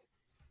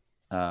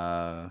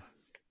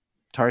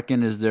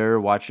Tarkin is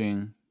there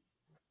watching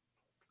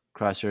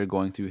Crosshair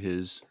going through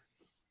his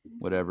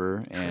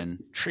whatever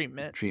and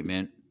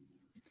treatment,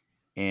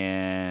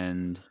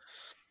 and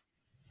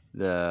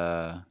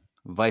the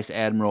Vice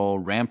Admiral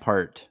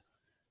Rampart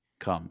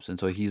comes, and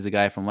so he's the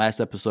guy from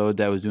last episode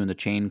that was doing the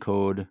chain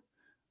code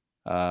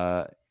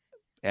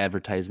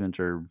advertisement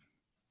or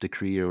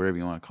decree or whatever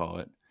you want to call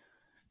it.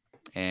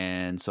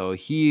 And so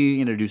he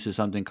introduces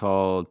something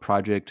called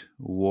Project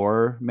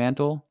War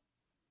Mantle,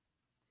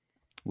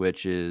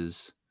 which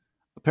is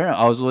apparently,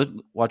 I was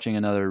watching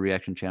another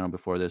reaction channel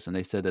before this, and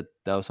they said that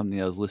was something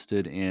that was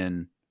listed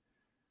in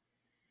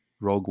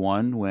Rogue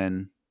One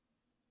when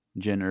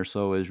Jyn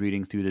Erso was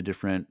reading through the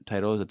different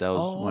titles. That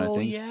was one of the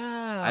things.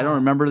 Yeah. I don't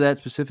remember that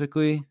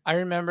specifically. I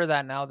remember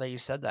that now that you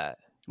said that.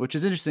 Which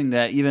is interesting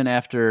that even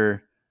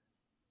after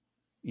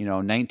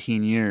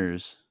 19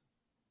 years,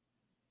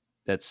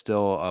 that's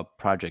still a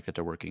project that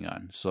they're working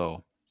on.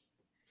 So,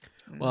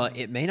 well,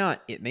 it may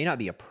not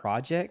be a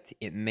project.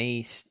 It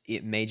may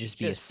just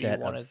be a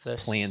set of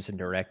plans and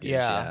directives.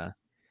 Yeah.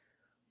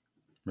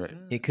 Right.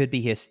 It could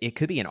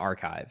be an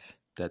archive.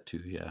 That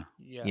too, yeah.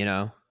 You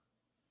know,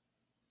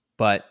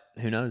 but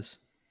who knows?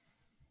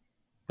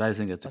 But I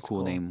think that's a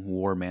cool name,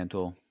 War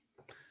Mantle.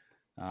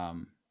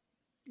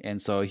 And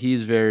so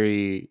he's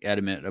very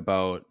adamant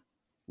about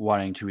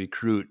wanting to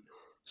recruit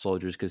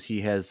soldiers because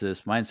he has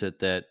this mindset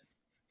that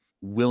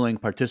willing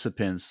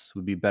participants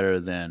would be better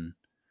than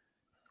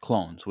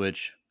clones,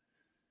 which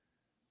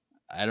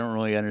I don't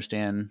really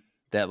understand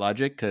that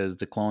logic because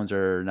the clones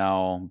are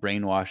now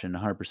brainwashed and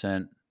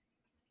 100%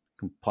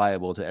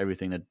 compliable to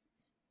everything that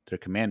they're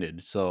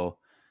commanded. So,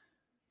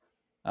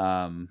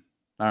 I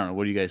don't know.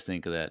 What do you guys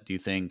think of that? Do you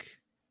think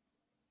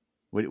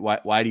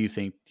why do you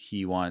think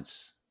he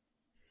wants?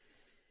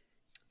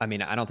 I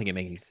mean, I don't think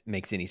it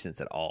makes any sense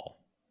at all,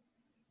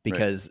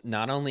 because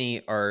not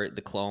only are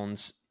the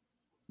clones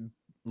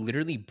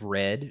literally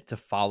bred to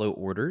follow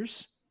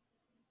orders,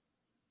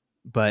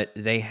 but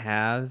they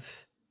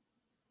have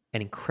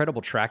an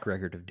incredible track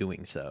record of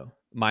doing so,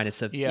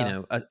 minus a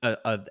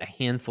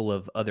handful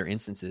of other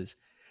instances,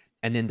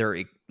 and then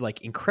they're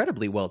like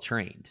incredibly well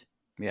trained.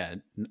 Yeah,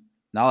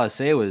 Nala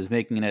Se was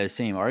making that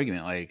same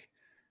argument. Like,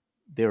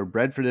 they were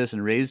bred for this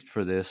and raised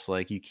for this.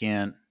 Like, you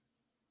can't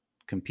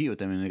compete with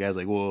them. And the guy's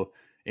like, well,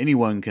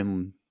 anyone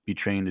can be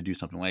trained to do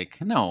something. Like,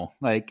 no,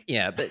 like,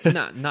 yeah, but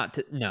not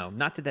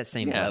to that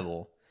same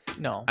level.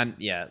 No,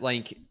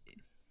 like,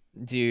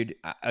 dude,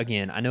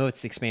 again, I know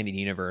it's expanded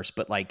universe,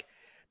 but like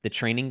the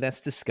training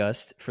that's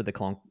discussed for the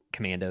clone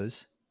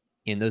commandos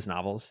in those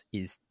novels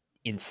is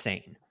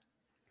insane.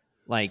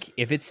 Like,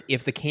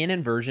 if the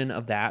canon version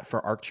of that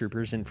for ARC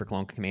troopers and for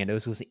clone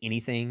commandos was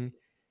anything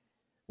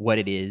what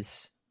it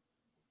is,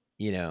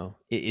 you know,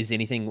 is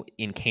anything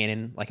in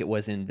canon like it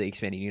was in the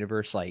expanded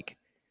universe, like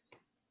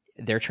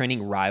their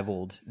training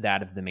rivaled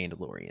that of the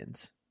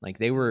Mandalorians. Like,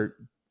 they were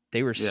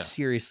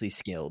seriously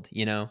skilled,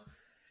 you know?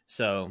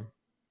 So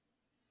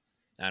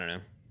I don't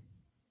know.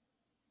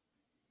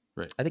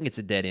 Right. I think it's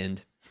a dead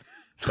end,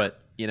 but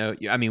you know,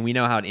 I mean, we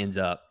know how it ends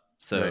up,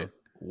 so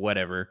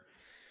whatever.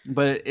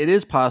 But it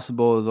is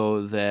possible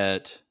though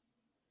that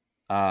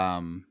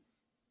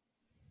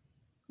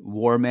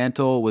War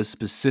Mantle was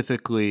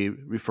specifically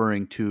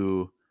referring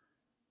to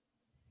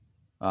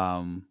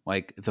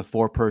like the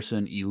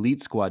 4-person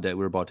elite squad that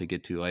we're about to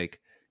get to. Like,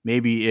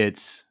 maybe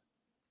it's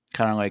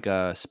kind of like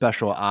a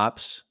special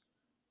ops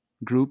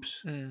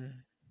groups,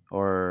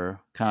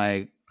 or kind of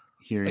like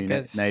here in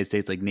the United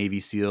States, like Navy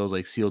SEALs,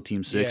 like SEAL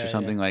Team 6 or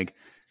something. Like,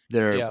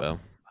 they're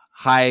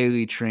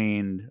highly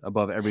trained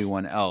above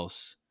everyone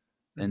else,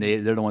 and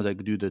they're the ones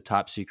that do the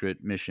top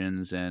secret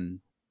missions and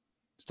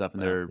stuff.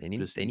 And they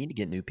need to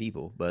get new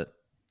people, but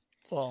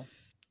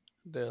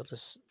they'll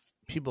just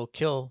people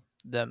kill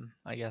them,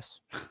 I guess.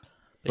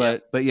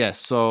 But yes,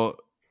 so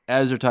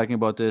as they're talking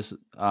about this,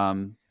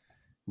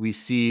 we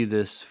see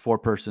this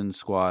 4-person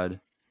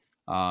squad,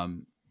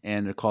 and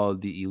they're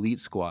called the Elite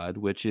Squad,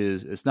 which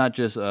is, it's not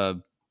just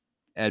a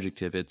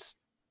adjective. It's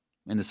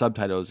in the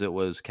subtitles. It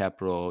was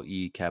capital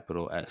E,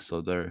 capital S.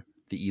 So they're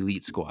the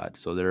Elite Squad.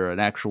 So they're an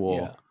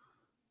actual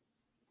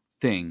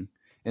thing.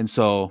 And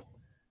so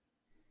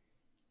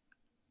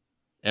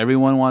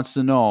everyone wants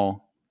to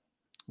know,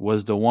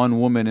 was the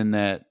one woman in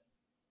that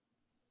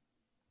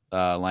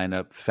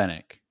lineup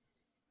Fennec?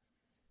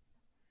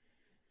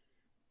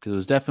 Because it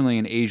was definitely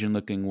an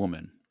Asian-looking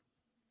woman.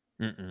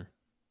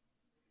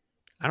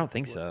 I don't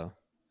think so.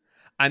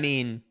 I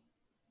mean,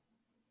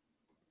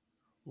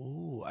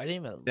 I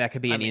didn't even. That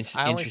could be an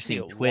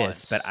interesting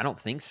twist, but I don't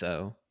think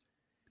so.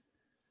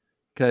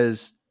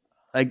 Because,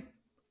 like,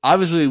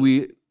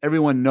 obviously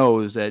everyone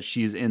knows that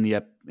she's in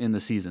the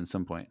season at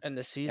some point. In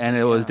the season, and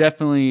it was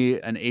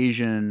definitely an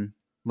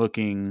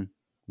Asian-looking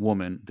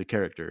woman, the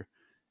character,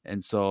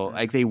 and so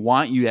like they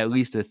want you at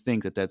least to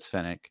think that that's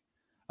Fennec.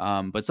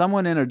 But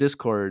someone in our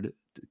Discord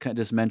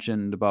just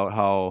mentioned about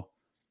how,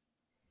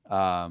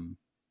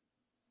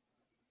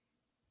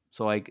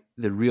 so like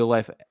the real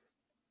life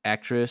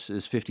actress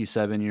is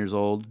 57 years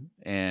old,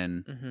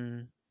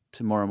 and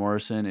Tamora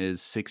Morrison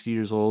is 60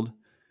 years old,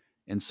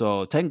 and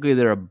so technically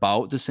they're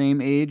about the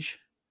same age.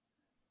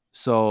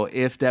 So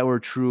if that were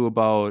true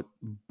about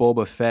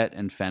Boba Fett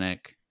and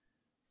Fennec,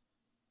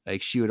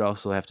 like, she would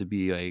also have to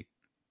be like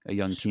a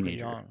young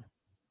teenager. Young.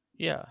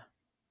 Yeah.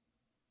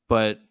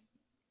 But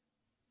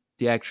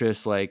the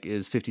actress like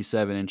is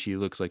 57 and she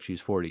looks like she's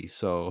 40.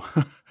 So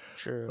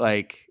True.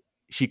 Like,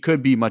 she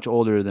could be much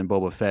older than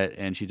Boba Fett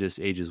and she just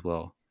ages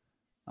well.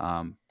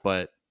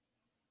 But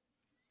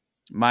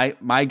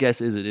my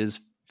guess is it is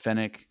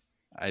Fennec.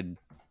 I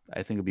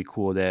think it'd be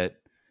cool that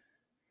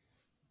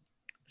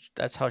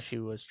that's how she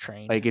was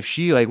trained. Like, if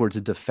she like were to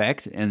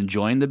defect and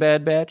join the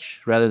Bad Batch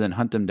rather than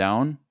hunt them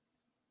down,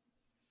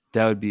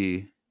 that would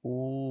be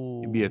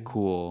it'd be a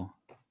cool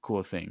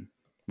thing.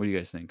 What do you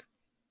guys think?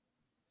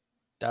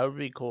 That would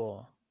be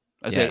cool.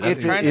 I say,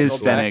 if it is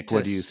Fennec,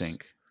 what do you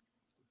think?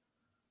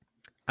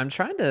 I'm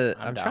trying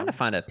to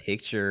find a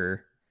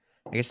picture.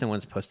 I guess no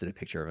one's posted a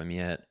picture of them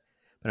yet,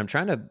 but I'm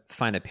trying to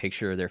find a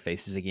picture of their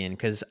faces again,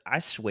 because I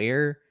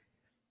swear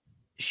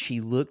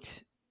she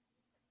looked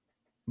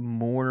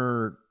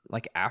more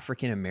like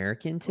African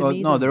American to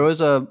me. No, there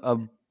was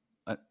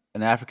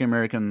an African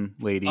American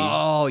lady.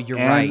 Oh, you're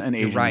and right. An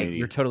You're Asian right. lady.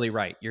 You're totally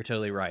right. You're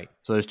totally right.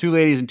 So there's 2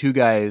 ladies and 2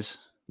 guys.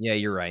 Yeah,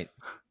 you're right.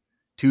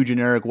 2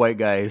 generic white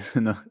guys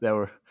that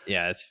were.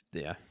 Yeah,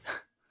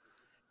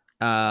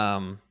 I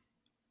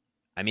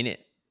mean,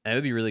 that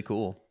would be really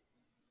cool.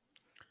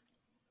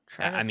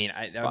 I mean,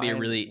 that would be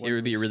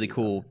a really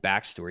cool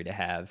backstory to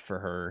have for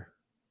her.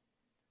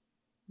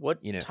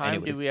 What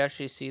time did we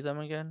actually see them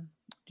again?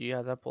 Do you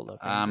have that pulled up?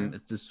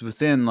 It's just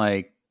within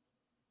like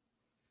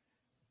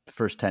the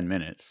first 10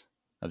 minutes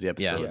of the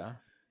episode. Yeah.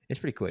 It's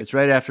pretty quick. It's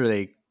right after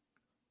they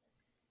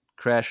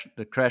crash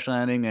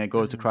landing, and it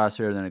goes to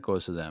Crosshair, then it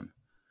goes to them.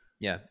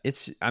 Yeah,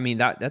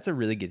 that's a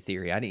really good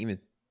theory. I didn't even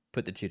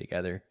put the two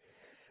together,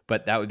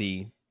 but that would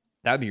be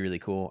really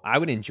cool. I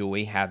would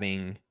enjoy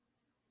having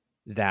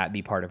that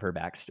be part of her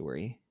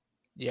backstory.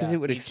 Yeah, because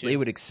it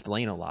would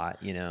explain a lot.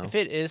 If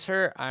it is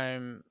her,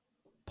 I'm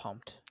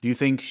pumped. Do you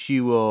think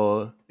she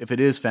will? If it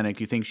is Fennec,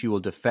 do you think she will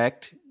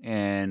defect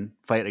and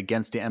fight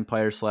against the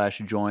Empire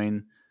 /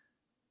 join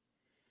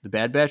the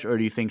Bad Batch, or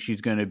do you think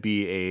she's going to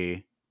be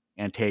a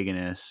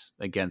antagonist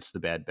against the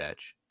Bad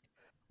Batch?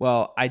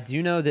 Well, I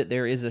do know that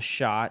there is a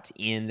shot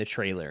in the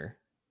trailer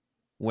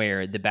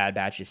where the Bad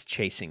Batch is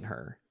chasing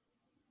her.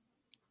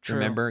 True.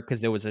 Remember? Because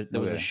there was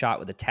a shot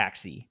with a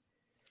taxi,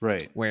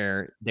 right,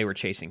 where they were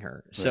chasing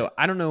her. Right. So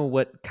I don't know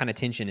what kind of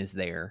tension is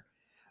there,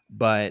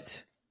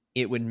 but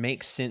it would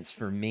make sense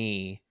for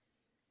me.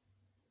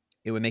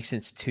 It would make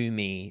sense to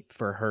me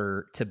for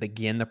her to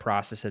begin the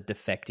process of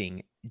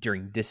defecting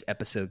during this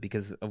episode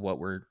because of what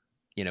we're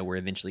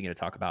eventually going to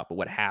talk about. But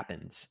what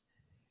happens,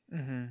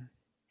 and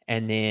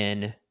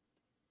then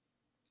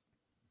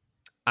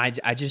I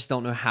just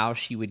don't know how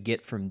she would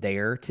get from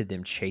there to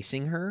them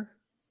chasing her.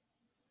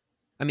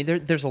 I mean,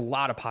 there's a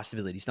lot of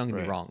possibilities. Don't get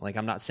me wrong. Like,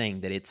 I'm not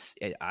saying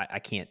that I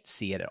can't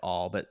see it at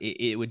all, but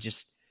it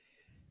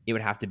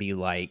would have to be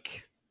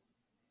like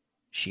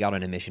she got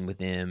on a mission with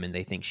them and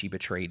they think she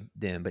betrayed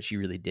them, but she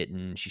really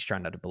didn't. She's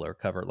trying not to blow her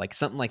cover, like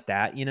something like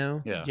that,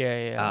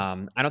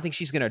 Yeah. I don't think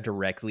she's going to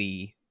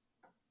directly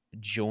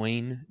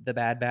join the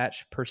Bad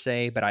Batch per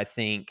se, but I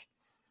think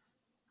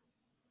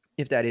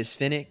if that is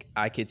Fennec,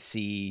 I could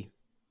see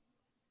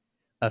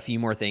a few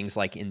more things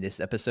like in this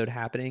episode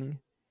happening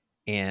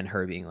and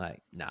her being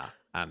like, nah,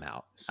 I'm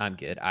out. I'm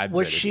good.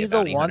 Was she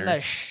the one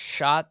that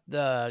shot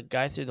the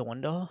guy through the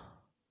window?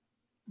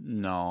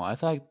 No, I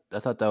thought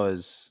that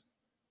was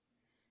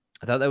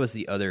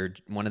the other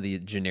one of the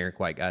generic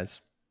white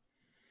guys.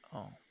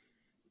 Oh.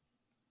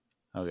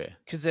 Okay.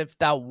 Because if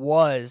that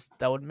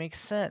would make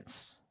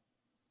sense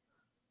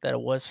that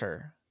it was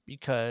her,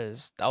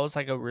 because that was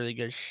like a really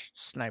good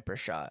sniper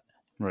shot.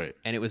 Right.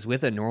 And it was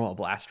with a normal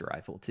blaster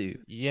rifle too.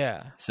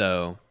 Yeah.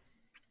 So,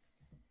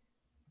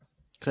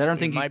 because I don't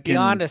think you might be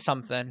onto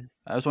something.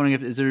 I was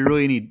wondering is there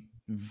really any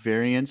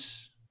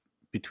variance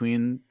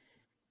between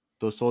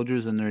those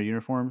soldiers and their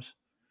uniforms?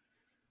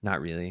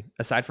 Not really,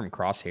 aside from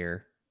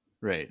Crosshair.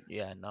 Right.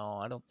 Yeah. No,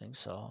 I don't think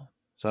so.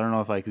 So I don't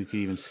know if we could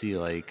even see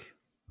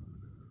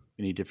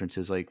any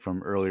differences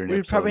from earlier in the We'd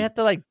episode. probably have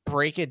to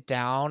break it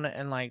down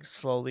and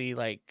slowly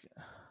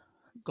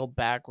go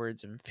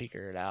backwards and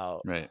figure it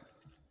out. Right.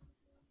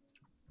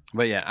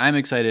 But yeah, I'm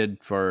excited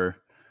for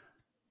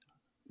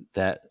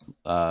that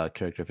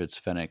character if it's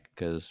Fennec,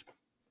 because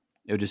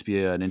it would just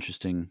be an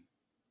interesting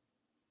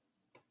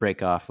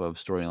break off of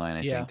storyline,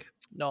 I think.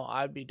 No,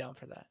 I'd be down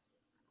for that.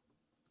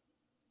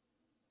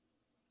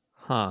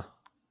 Huh.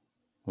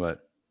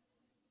 What?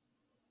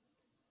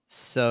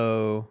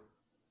 So,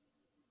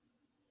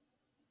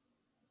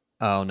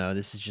 oh no,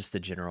 this is just the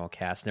general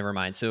cast. Never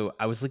mind. So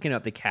I was looking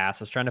up the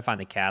cast. I was trying to find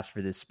the cast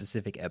for this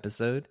specific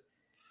episode,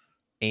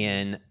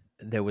 and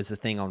there was a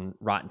thing on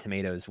Rotten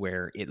Tomatoes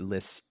where it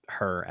lists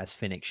her as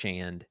Fennec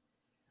Shand,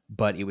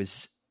 but it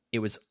was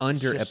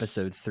under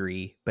episode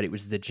 3, but it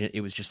was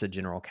just a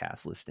general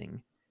cast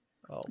listing.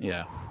 Oh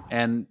yeah,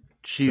 and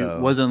she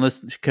wasn't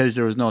listed because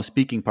there was no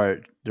speaking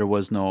part. There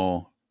was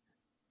no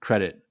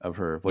credit of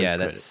her voice. Yeah,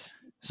 that's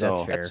fair.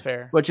 That's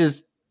fair. Which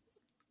is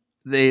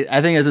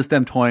I think as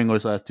them toying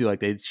with us too.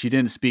 She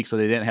didn't speak, so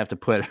they didn't have to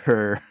put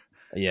her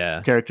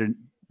character,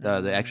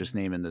 the actress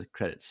name in the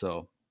credits.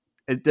 So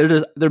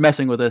they're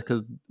messing with us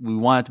because we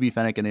want it to be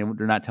Fennec, and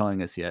they're not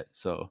telling us yet.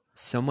 So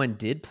someone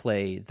did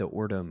play the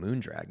Ordo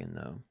Moondragon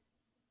though.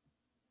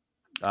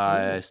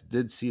 I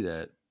did see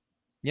that.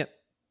 Yep.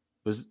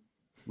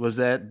 Was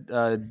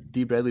that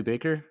D. Bradley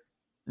Baker?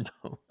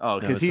 No. Oh,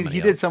 because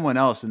he did someone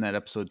else in that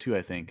episode too,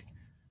 I think.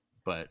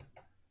 But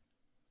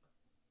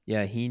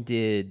yeah, he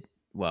did.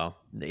 Well,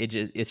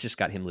 it's just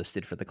got him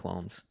listed for the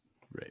clones,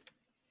 right?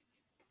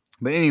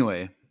 But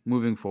anyway,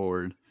 moving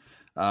forward,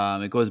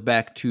 it goes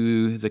back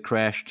to the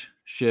crashed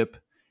ship,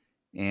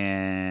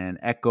 and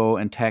Echo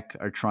and Tech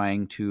are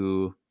trying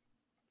to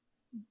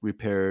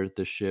repair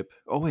the ship.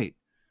 Oh wait,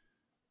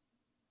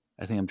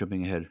 I think I'm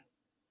jumping ahead.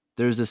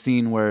 There's a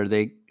scene where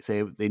they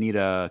say they need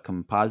a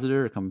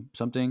compositor or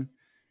something,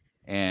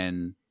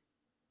 and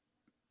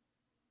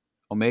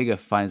Omega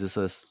finds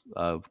this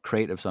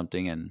crate of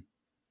something and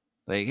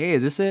hey,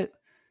 is this it?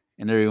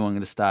 And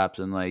everyone stops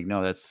and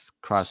no, that's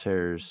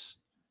Crosshair's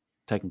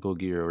technical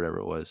gear or whatever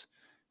it was.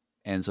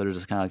 And so there's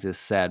just kind of like this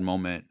sad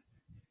moment.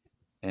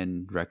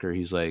 And Wrecker,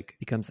 he's like,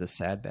 becomes a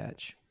sad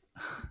batch.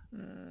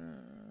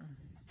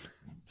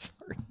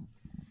 Sorry.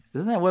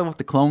 Isn't that what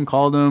the clone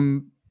called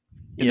him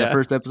in the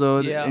first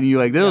episode? Yeah. And you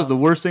like, this was the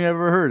worst thing I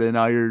ever heard. And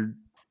now you're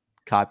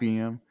copying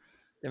him.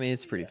 I mean,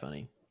 it's pretty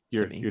funny.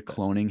 You're but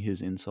cloning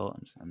his insult.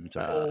 I'm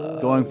sorry.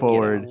 Going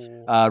forward,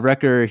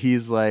 Wrecker,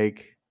 he's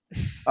like,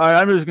 all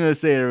right, I'm just gonna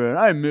say, everyone,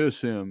 I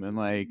miss him, and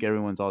like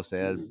everyone's all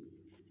sad.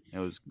 It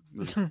was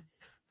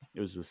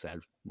a sad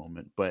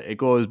moment, but it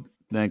goes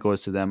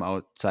to them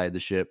outside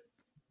the ship,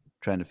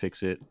 trying to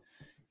fix it,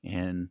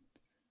 and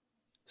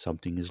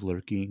something is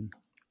lurking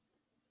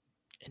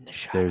in the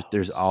shadows.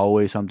 There's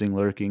always something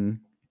lurking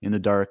in the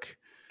dark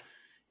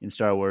in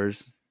Star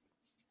Wars,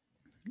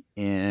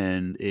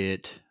 and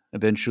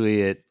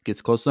eventually it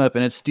gets close enough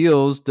and it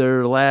steals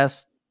their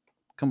last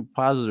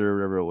compositor or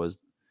whatever it was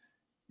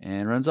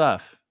and runs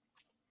off.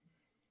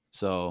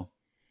 So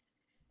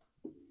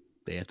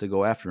they have to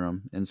go after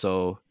him. And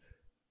so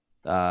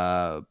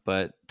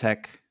but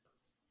Tech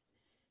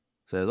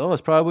says, oh,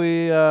 it's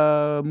probably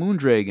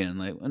Moondragon.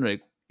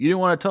 Like, you didn't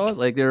want to tell us?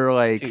 Like, they were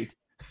like, dude.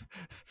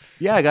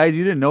 Yeah, guys,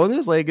 you didn't know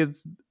this? Like,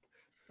 it's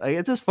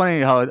just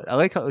funny how I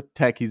like how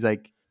Tech, he's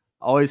like,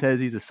 always has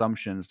these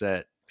assumptions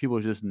that people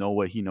just know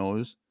what he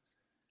knows.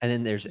 And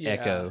then there's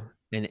Echo,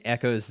 and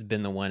Echo's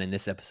been the one in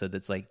this episode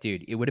that's like,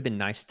 dude, it would have been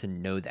nice to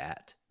know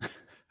that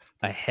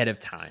ahead of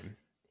time.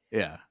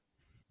 Yeah.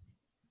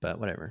 But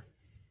whatever.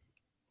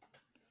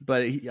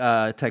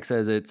 But Tech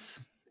says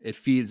it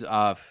feeds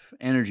off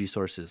energy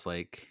sources,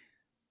 like,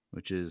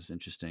 which is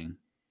interesting,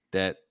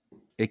 that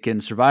it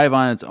can survive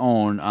on its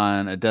own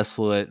on a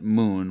desolate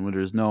moon where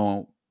there's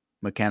no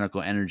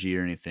mechanical energy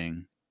or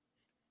anything.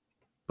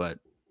 But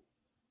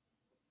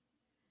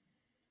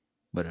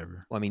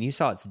whatever. Well, I mean, you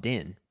saw its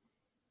den.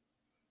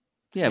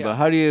 Yeah, but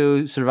how do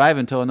you survive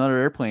until another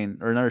airplane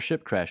or another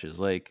ship crashes?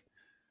 Like,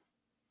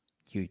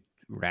 you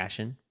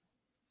ration.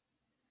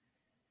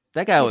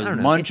 That guy was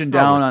munching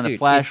down on the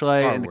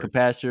flashlight and the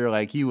capacitor.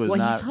 Like, he was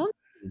not. He's hungry.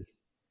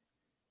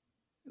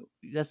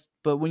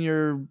 But when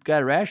you're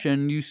got a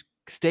ration, you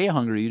stay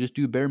hungry. You just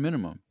do bare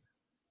minimum.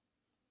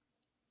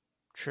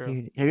 True.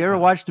 Dude, have you ever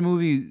watched the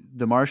movie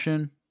The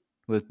Martian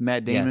with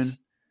Matt Damon? Yes.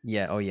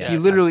 Yeah. Oh, yeah. He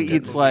literally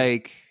eats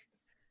like,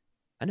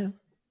 I know,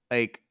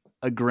 like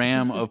a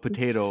gram of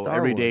potato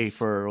every day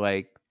for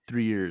like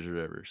 3 years or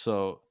whatever.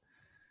 So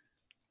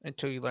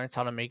until he learns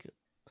how to make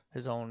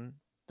his own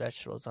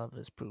vegetables out of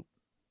his poop.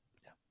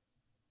 Yeah.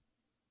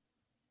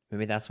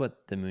 Maybe that's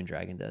what the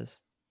Moondragon does.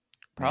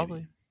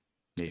 Probably.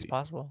 Maybe. It's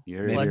possible.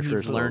 Maybe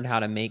he's learned how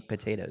to make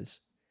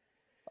potatoes.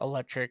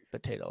 Electric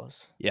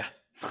potatoes. Yeah.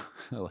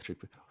 Electric.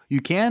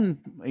 You can,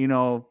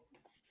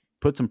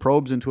 put some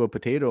probes into a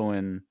potato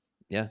and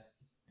yeah,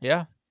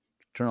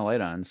 turn a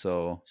light on.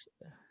 So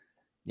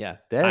yeah,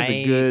 that is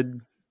a good.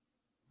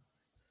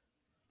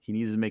 He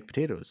needs to make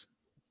potatoes.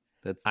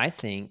 I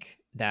think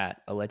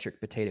that Electric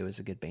Potato is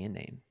a good band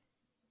name.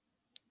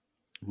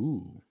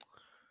 Ooh.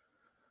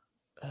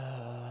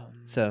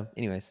 So,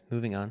 anyways,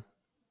 moving on.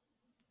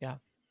 Yeah.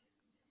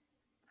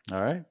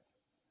 All right.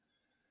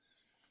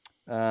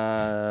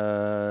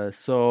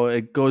 So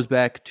it goes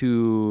back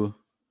to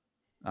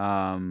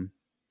the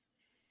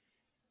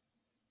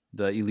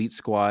elite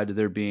squad.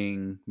 They're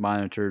being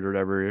monitored or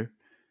whatever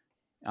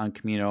on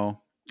Kamino,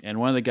 and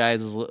one of the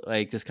guys is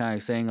like just kind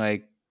of saying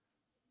like,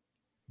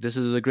 this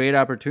is a great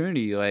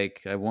opportunity.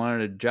 Like, I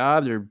wanted a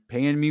job, they're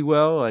paying me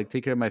well, like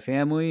take care of my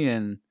family,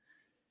 and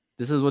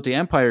this is what the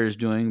Empire is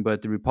doing,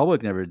 but the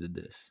Republic never did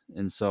this.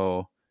 And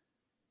so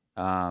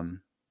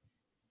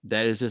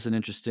that is just an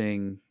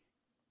interesting,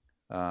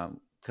 because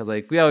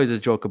like we always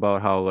just joke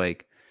about how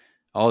like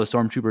all the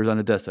stormtroopers on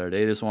the Death Star,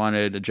 they just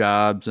wanted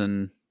jobs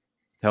and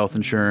health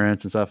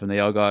insurance and stuff, and they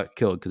all got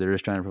killed because they're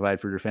just trying to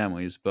provide for their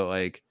families. But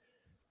like,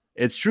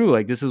 it's true.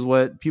 Like, this is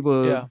what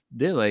people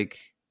did. Like,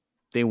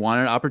 they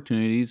wanted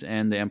opportunities,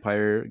 and the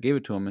Empire gave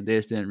it to them, and they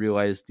just didn't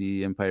realize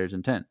the Empire's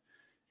intent.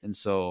 And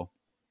so,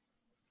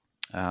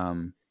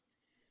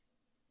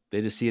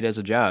 they just see it as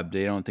a job.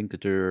 They don't think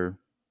that they're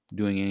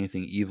doing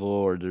anything evil,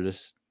 or they're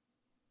just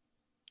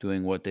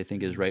doing what they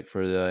think is right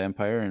for the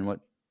Empire and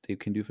what they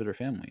can do for their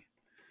family.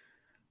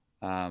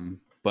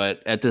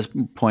 But at this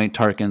point,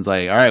 Tarkin's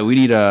like, all right, we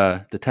need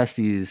to test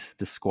this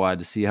squad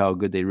to see how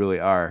good they really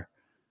are.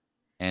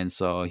 And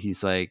so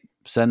he's like,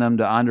 send them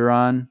to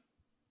Onderon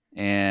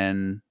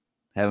and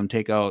have them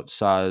take out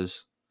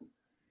Saw's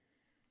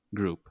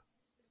group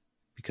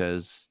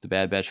because the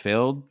Bad Batch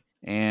failed.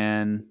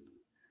 And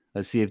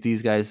let's see if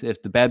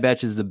the Bad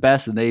Batch is the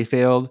best and they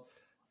failed,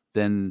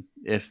 then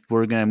if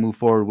we're going to move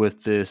forward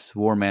with this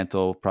War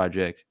Mantle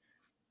project,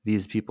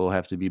 these people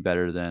have to be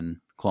better than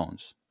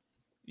clones.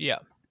 Yeah.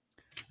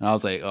 And I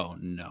was like, oh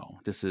no,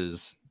 this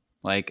is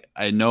like,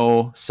 I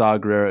know Saw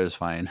Gerrera is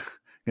fine, going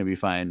to be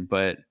fine,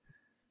 but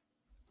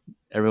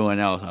everyone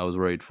else I was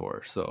worried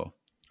for. So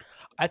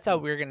I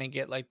thought we were going to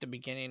get like the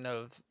beginning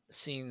of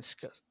seeing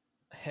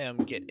him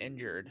get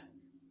injured.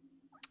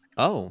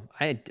 Oh,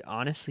 I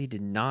honestly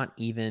did not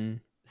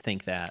even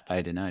think that.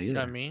 I did not either. You know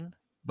what I mean?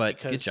 But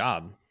Because good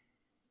job.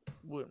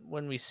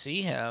 When we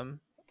see him,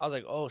 I was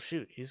like, "Oh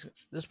shoot,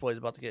 this boy's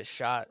about to get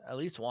shot at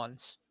least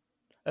once,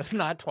 if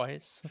not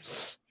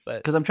twice." But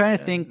Because I'm trying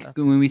to think,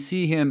 when we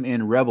see him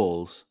in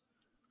Rebels,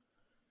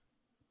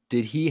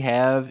 did he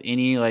have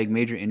any like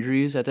major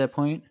injuries at that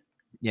point?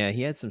 Yeah,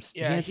 he had some.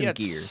 yeah, he had some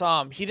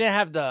gear. He didn't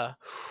have the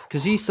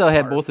Because he still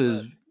had part, both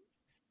his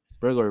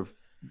but- regular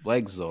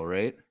legs, though,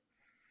 right?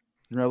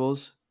 In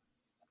Rebels.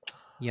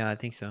 Yeah, I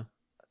think so.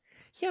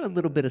 He had a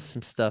little bit of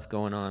some stuff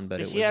going on,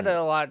 but he had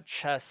a lot of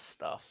chest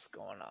stuff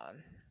going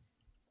on.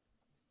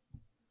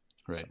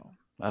 Right. So,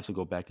 I have to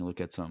go back and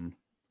look at some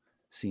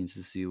scenes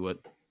to see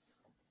because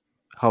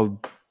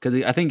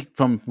I think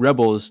from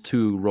Rebels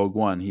to Rogue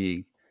One,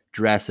 he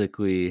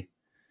drastically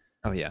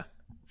Oh yeah.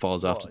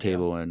 falls off the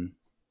table, and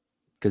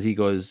because he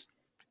goes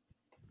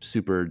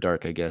super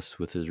dark, I guess,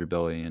 with his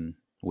rebellion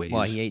ways.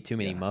 Well, he ate too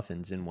many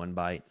muffins in one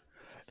bite.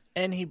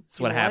 and That's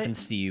what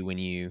happens to you when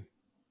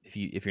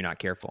if you're not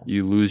careful.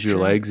 You lose your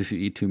True. legs if you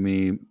eat too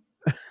many.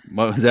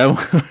 What was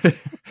that?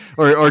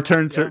 or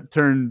turn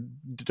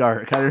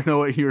dark. I don't know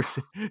what you were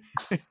saying.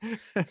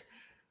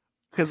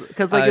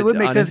 Because like it would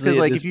make sense, because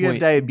like if you have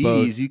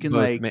diabetes, you can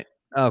like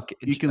okay,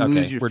 you can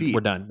lose your feet. We're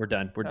done. We're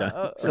done.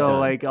 So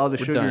like all the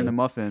We're sugar done. in the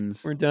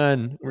muffins. We're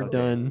done. We're Okay.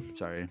 done.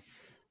 Sorry.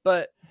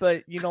 But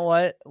you know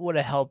what would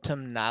have helped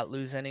him not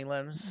lose any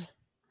limbs?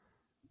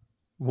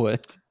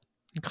 What?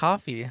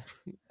 Coffee.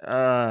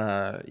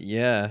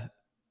 Yeah.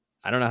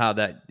 I don't know how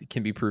that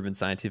can be proven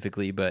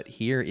scientifically, but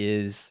here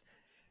is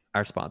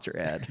our sponsor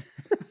ad.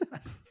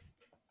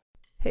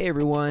 Hey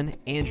everyone,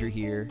 Andrew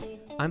here.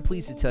 I'm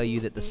pleased to tell you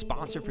that the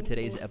sponsor for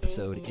today's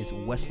episode is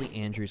Wesley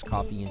Andrews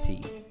Coffee and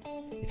Tea.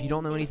 If you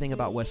don't know anything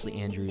about Wesley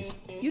Andrews,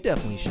 you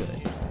definitely should.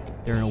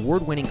 They're an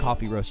award-winning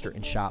coffee roaster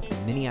and shop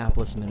in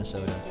Minneapolis,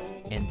 Minnesota,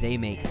 and they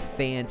make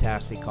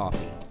fantastic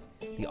coffee.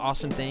 The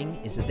awesome thing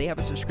is that they have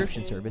a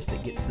subscription service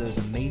that gets those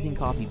amazing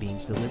coffee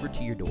beans delivered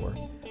to your door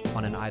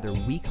on an either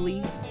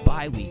weekly,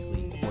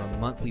 bi-weekly, or a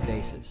monthly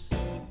basis.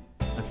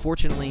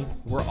 Unfortunately,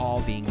 we're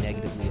all being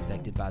negatively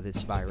affected by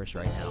this virus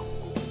right now.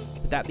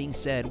 But that being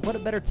said, what a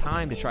better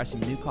time to try some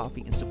new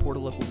coffee and support a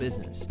local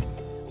business.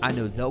 I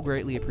know they'll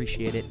greatly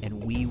appreciate it,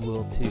 and we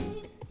will too.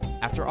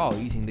 After all,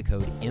 using the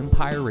code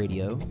Empire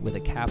Radio with a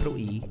capital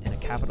E and a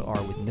capital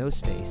R with no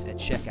space at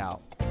checkout,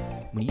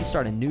 when you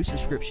start a new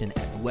subscription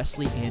at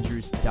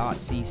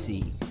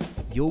wesleyandrews.cc,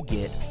 you'll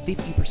get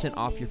 50%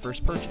 off your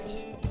first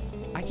purchase.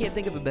 I can't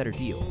think of a better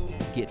deal.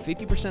 Get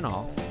 50%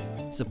 off,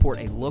 support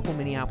a local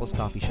Minneapolis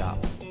coffee shop,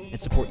 and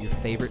support your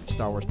favorite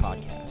Star Wars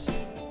podcast.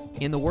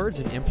 In the words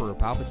of Emperor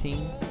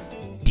Palpatine,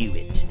 do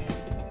it.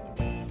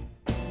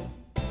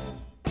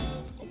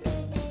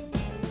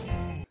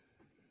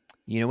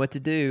 You know what to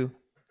do.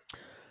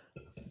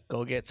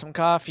 Go get some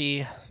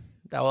coffee.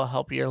 That will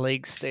help your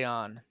legs stay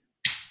on.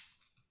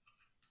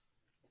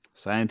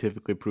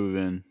 Scientifically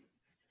proven.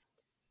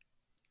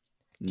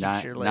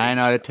 Keeps your 9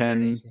 legs out of 10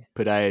 crazy.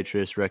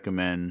 podiatrists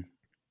recommend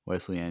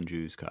Wesley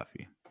Andrews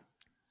coffee.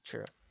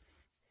 True.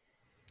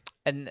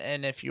 And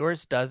if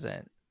yours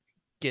doesn't,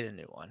 get a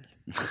new one.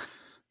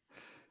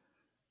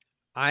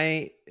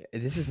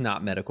 This is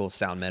not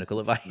sound medical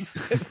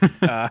advice.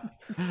 I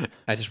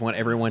just want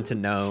everyone to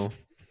know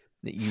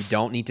that you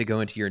don't need to go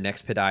into your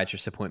next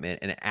podiatrist appointment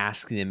and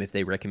ask them if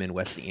they recommend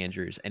Wesley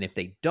Andrews. And if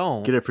they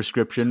don't, Get a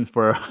prescription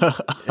for.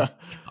 gosh.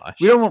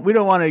 We don't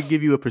want to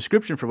give you a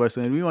prescription for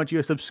Wesley Andrews. We want you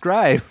to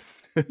subscribe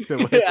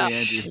to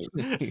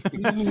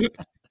Wesley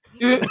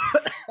Andrews.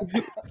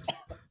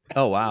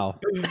 Oh wow,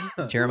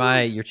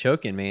 Jeremiah, you're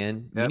choking,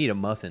 man. You Yep. need a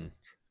muffin.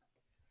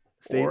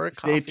 Or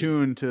Stay coffee.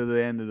 tuned to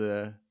the end of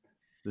the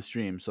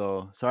stream.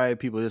 So sorry,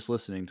 people just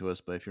listening to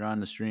us, but if you're on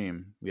the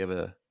stream, we have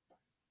a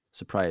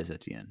surprise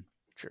at the end.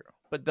 True.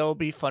 But there'll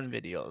be fun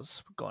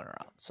videos going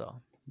around.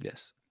 So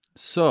Yes.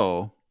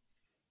 So,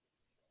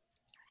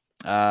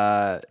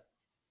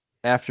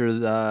 after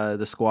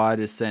the squad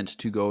is sent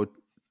to go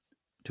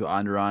to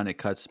Onderon, it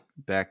cuts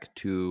back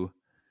to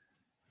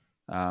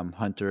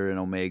Hunter and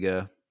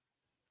Omega.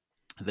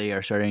 They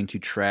are starting to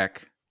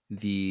track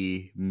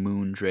the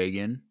Moon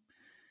Dragon,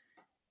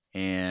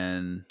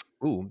 and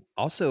Ooh,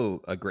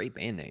 also a great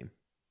band name,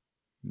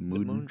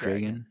 Moon Moon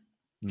Dragon.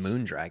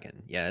 Moon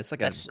Dragon. Yeah, it's like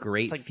That's- a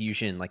great it's like-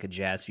 fusion, like a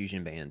jazz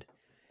fusion band.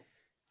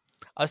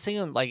 I was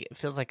thinking like it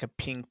feels like a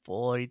Pink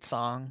Floyd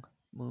song,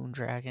 Moon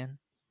Dragon.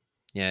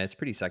 Yeah, it's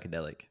pretty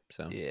psychedelic.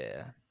 So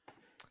Yeah.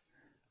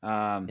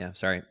 yeah,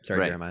 sorry, Right.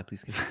 Jeremiah.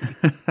 Please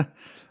continue.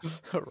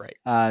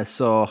 Right.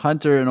 So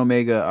Hunter and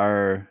Omega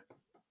are.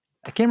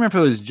 I can't remember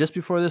if it was just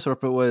before this or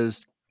if it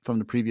was from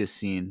the previous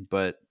scene,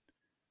 but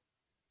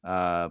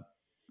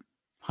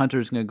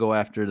Hunter's gonna go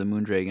after the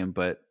Moon Dragon,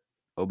 but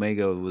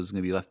Omega was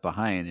gonna be left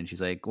behind, and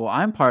she's like, "Well,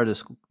 I'm part of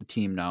this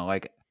team now.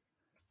 Like,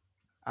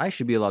 I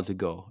should be allowed to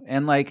go."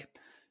 And like,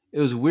 it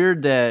was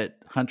weird that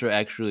Hunter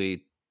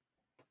actually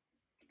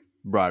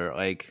brought her.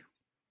 Like,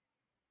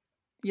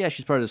 yeah,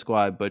 she's part of the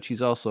squad, but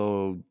she's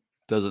also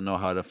doesn't know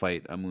how to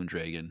fight a Moon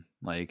Dragon.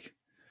 Like,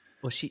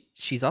 Well,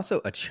 she's also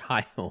a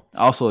child.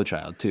 also a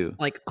child too.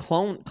 Like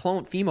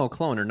female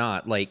clone or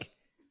not, like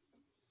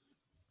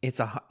it's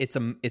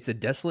a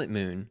desolate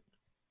moon.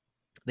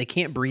 They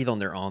can't breathe on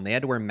their own. They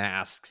had to wear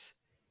masks.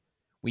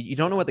 You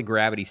don't know what the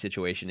gravity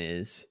situation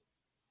is.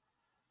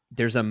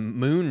 There's a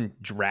moon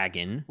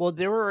dragon. Well,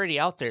 they were already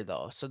out there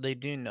though, so they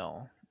do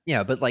know.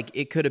 Yeah, but like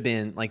it could have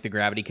been like the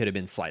gravity could have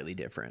been slightly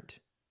different.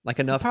 Like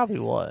enough. It probably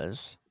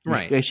was.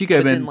 Right. Yeah, she could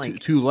have But been then, like,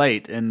 too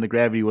light, and the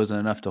gravity wasn't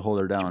enough to hold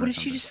her down. What if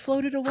she just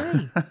floated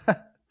away?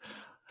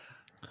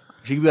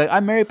 She could be like,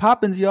 "I'm Mary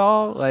Poppins,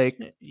 y'all."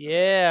 Like,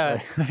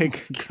 Yeah.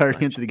 like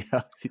Guardians of the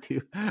Galaxy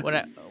 2.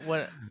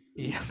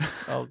 Yeah.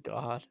 Oh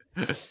God.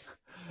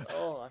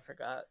 Oh, I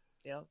forgot.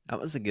 Yeah. That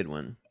was a good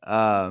one.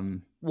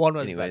 One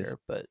was Anyways. better,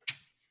 but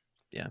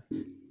Yeah.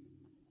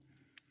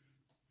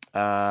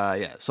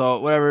 Yeah. So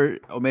whatever,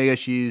 Omega,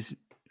 she's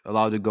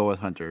allowed to go with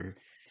Hunter.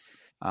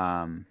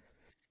 And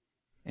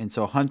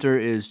so Hunter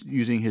is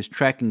using his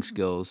tracking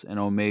skills, and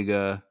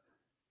Omega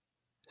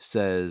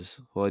says,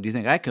 "Well, do you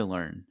think I can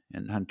learn?"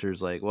 And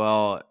Hunter's like,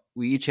 "Well,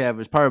 we each have,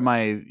 as part of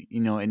my,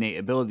 innate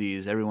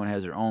abilities, everyone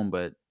has their own,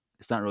 but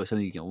it's not really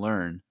something you can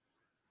learn."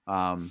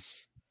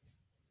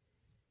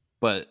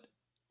 But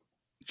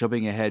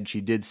jumping ahead,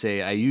 she did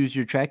say, "I used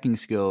your tracking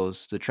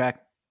skills to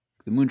track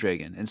the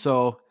Moondragon." And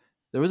so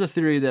there was a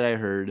theory that I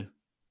heard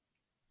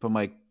from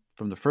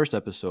the first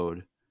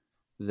episode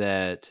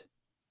that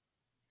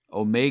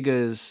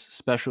Omega's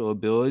special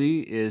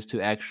ability is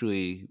to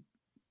actually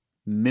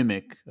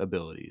mimic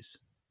abilities.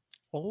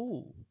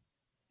 oh,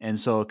 And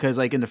so, because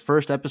like in the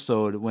first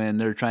episode, when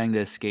they're trying to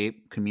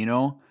escape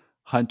Camino,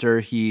 Hunter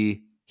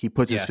he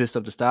puts his Yeah. fist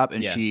up to stop,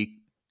 and Yeah.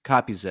 she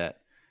copies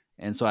that.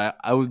 And so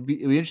I would be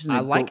interested. I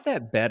like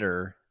that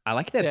better. I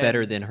like that Yeah.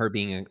 better than her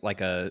being a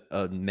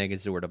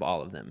Megazord of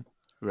all of them.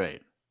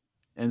 Right.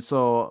 And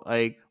so,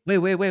 like,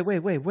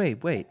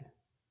 Wait.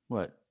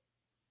 what?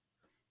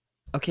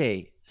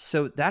 Okay,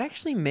 so that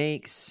actually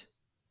makes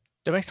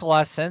that makes a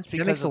lot of sense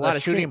because makes a of lot the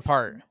of shooting sense.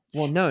 part.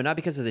 well, no, not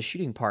because of the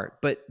shooting part,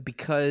 but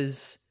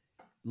because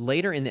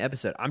later in the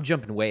episode, I'm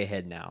jumping way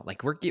ahead now.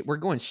 Like we're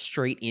going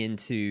straight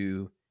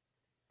into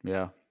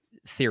Yeah.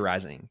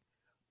 theorizing,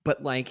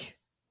 but like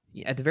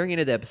at the very end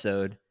of the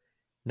episode,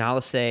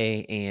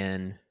 Nalase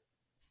and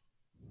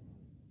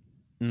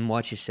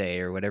what you say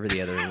or whatever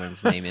the other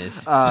one's name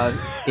is,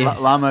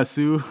 Lama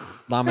Su.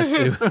 Lama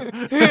Su.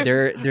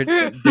 they're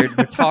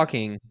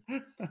talking.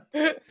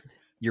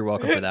 You're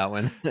welcome for that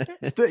one.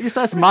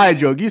 That's my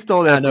joke. You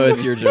stole that. I know from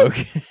it's me. your joke.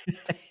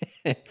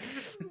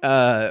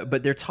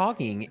 But they're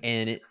talking,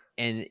 and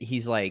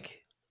he's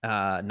like,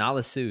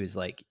 Nala Su is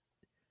like,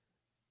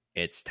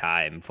 it's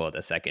time for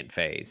the second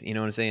phase. You know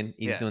what I'm saying?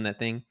 He's Yeah. doing that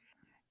thing,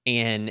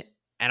 and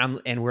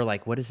we're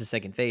like, what is the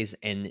second phase?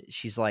 And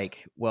she's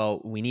like,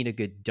 well, we need a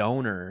good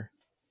donor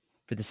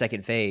for the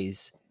second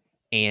phase,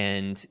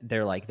 and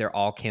they're like, they're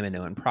all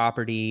Kaminoan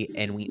property,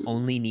 and we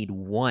only need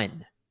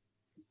one.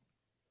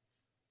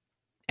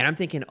 And I'm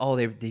thinking, oh,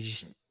 they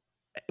just.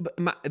 But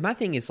my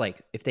thing is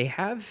like, if they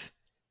have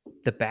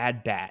the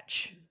Bad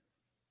Batch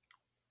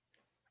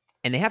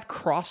and they have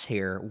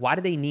Crosshair, why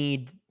do they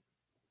need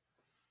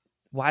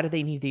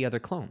the other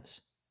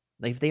clones?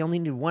 Like if they only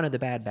need one of the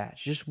Bad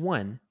Batch, just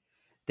one,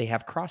 they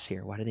have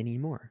Crosshair. Why do they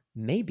need more?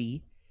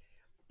 Maybe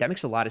that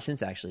makes a lot of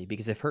sense actually,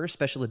 because if her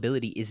special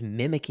ability is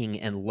mimicking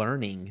and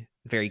learning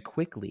very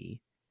quickly,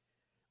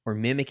 or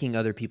mimicking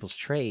other people's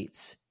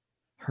traits,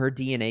 her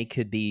DNA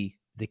could be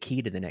the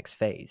key to the next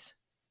phase.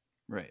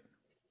 Right.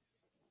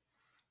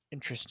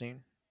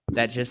 Interesting.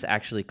 That just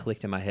actually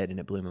clicked in my head and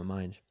it blew my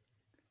mind.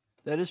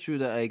 That is true.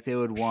 That like they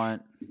would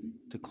want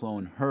to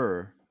clone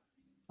her.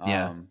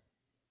 Yeah.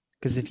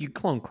 Because if you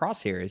clone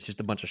Crosshair, it's just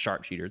a bunch of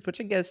sharpshooters, which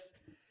I guess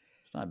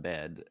It's not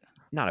bad.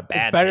 not a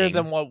bad It's better thing.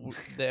 than what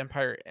the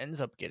Empire ends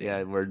up getting.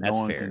 Yeah, where That's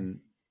no one fair. can.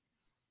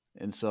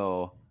 And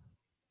so,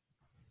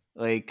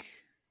 like,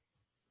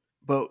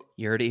 but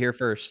You heard it here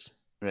first.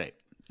 right.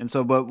 And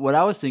so, but what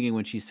I was thinking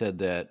when she said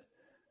that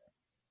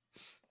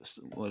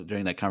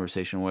during that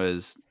conversation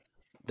was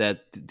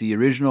that the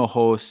original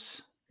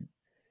host's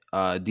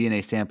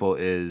DNA sample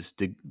is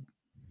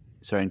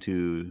starting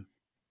to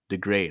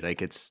degrade.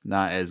 Like it's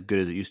not as good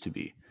as it used to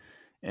be.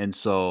 And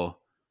so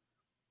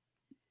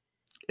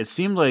it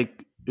seemed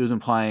like it was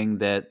implying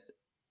that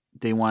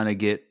they want to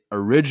get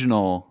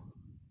original,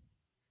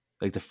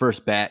 like the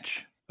first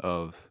batch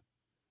of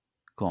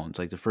clones,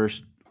 like the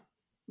first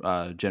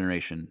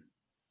generation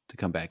to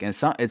come back. And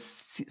it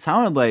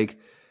sounded like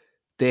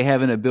they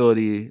have an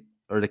ability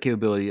or the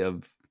capability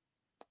of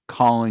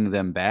calling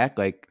them back,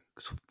 like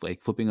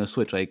flipping a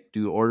switch, like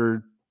do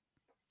order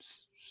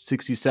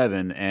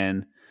 67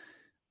 and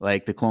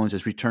like the clones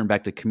just return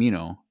back to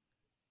Camino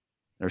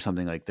or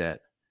something like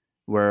that,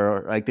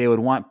 where like they would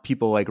want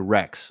people like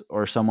Rex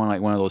or someone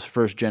like one of those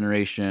first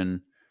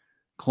generation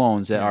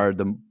clones that are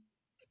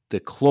the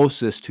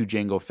closest to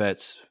Jango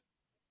Fett's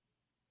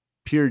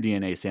pure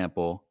DNA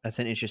sample. That's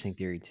an interesting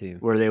theory too.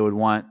 Where they would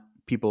want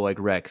people like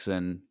Rex,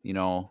 and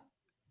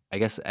I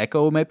guess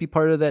Echo might be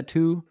part of that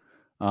too.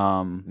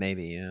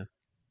 Maybe, yeah.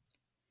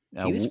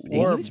 He was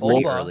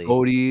pretty early.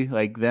 Cody,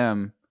 like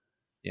them.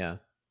 Yeah.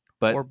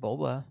 But or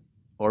Boba.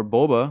 or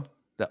Boba.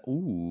 That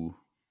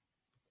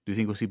dude, Do you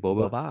think we'll see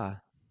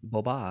Boba?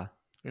 Boba.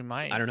 We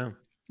might. I don't know.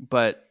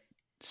 But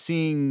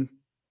seeing,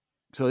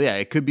 so yeah,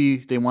 it could be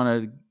they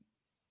want to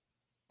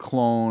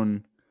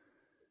clone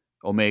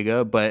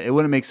Omega, but it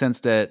wouldn't make sense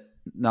that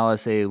Nala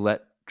Se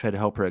try to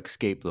help her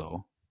escape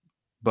though.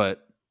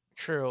 But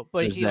true,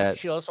 but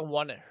she also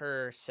wanted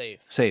her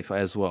safe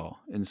as well,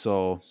 and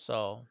so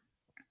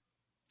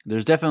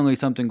there's definitely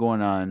something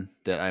going on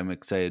that I'm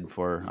excited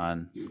for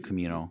on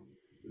Kamino.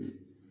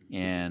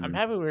 And I'm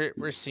happy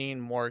we're seeing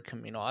more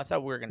Kamino. I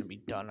thought we were going to be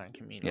done on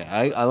Kamino. Yeah,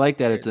 I like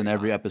that it's an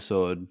every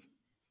episode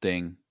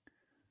thing.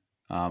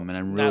 And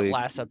I'm really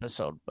not last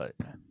episode, but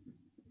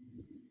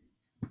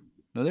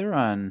no, they were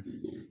on.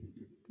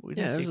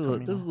 There's a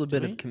little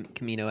bit of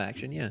Kamino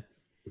action, yeah,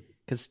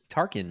 because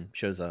Tarkin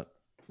shows up.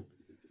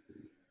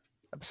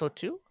 Episode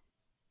 2?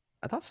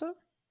 I thought so.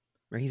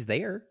 Or he's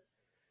there.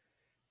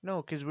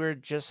 No, because we're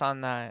just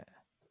on that.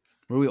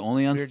 Were we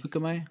only on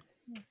Sukumai?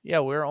 Yeah,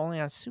 we were only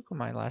on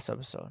Sukumai last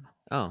episode.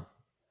 Oh.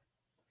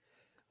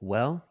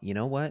 Well, you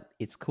know what?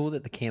 It's cool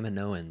that the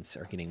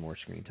Kaminoans are getting more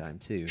screen time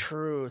too.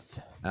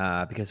 Truth.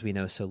 Because we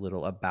know so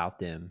little about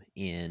them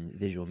in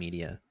visual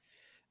media.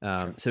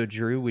 So,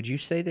 Drew, would you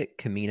say that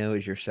Kamino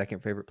is your second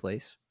favorite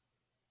place?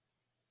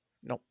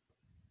 Nope.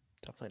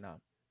 Definitely not.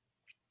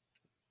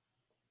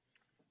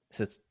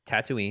 So it's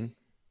Tatooine.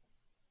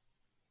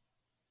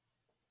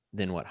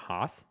 Then what?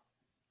 Hoth?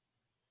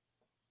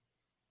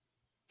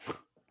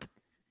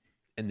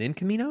 And then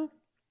Kamino?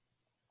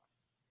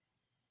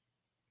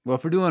 Well,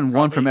 if we're doing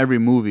one from every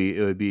movie,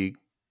 it would be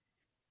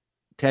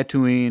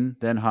Tatooine,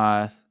 then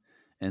Hoth,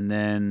 and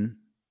then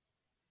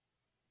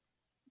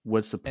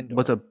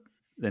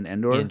then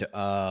Endor?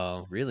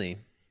 Oh, really?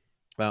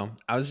 Well,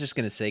 I was just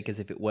gonna say because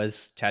if it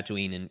was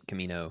Tatooine and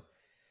Kamino,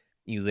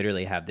 you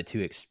literally have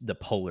the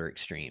polar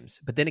extremes.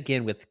 But then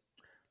again, with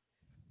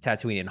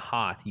Tatooine and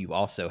Hoth, you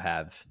also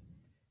have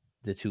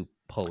the two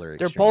polar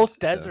extremes. They're both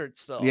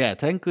deserts, though. Yeah,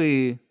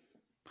 technically,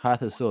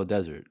 Hoth is still a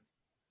desert.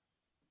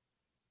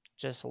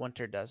 Just a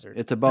winter desert.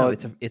 It's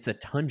about it's a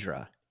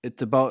tundra.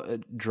 It's about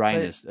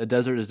dryness. A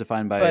desert is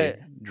defined by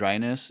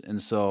dryness,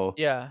 and so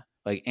yeah,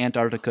 like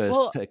Antarctica is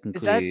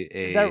technically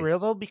is that real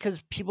though?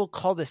 Because people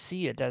call the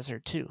sea a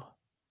desert too.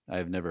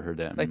 I've never heard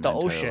that. Like in the my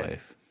ocean. entire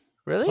life.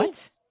 Really?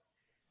 What?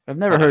 I've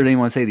never heard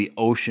anyone say the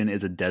ocean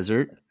is a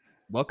desert.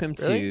 Welcome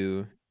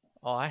to.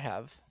 Oh, I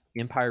have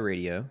Empire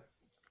Radio.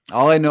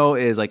 All I know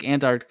is like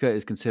Antarctica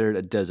is considered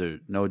a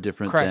desert, no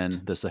different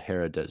than the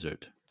Sahara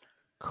Desert.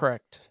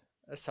 Correct.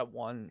 Except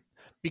one.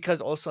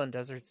 Because also in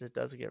deserts, it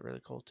does get really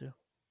cold too.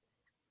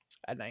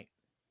 At night.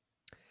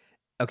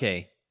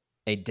 Okay.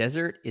 A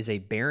desert is a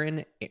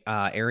barren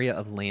area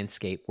of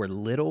landscape where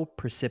little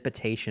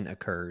precipitation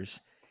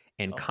occurs,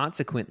 and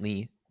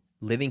consequently,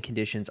 living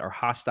conditions are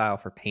hostile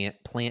for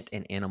plant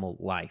and animal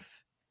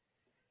life.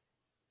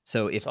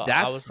 So if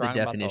that's the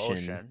definition,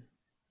 the ocean,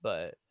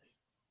 but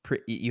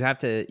you have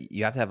to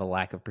have a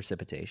lack of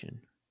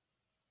precipitation.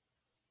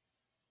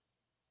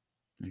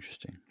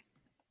 Interesting.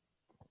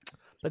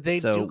 But they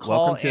do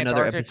call welcome to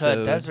another episode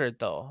a desert,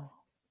 though.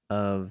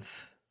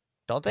 Of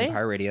don't they?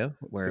 Empire Radio,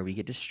 where we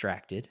get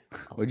distracted.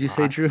 What'd you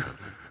say, Drew?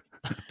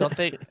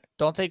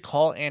 Don't they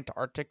call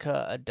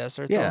Antarctica a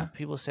desert? Yeah, though?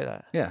 People say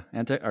that. Yeah,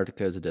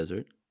 Antarctica is a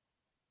desert.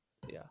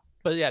 Yeah,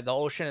 but yeah, the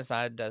ocean is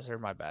not a desert.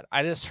 My bad.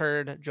 I just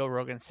heard Joe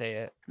Rogan say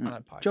it on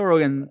that podcast. Joe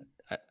Rogan,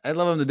 I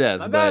love him to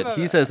death, but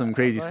he says some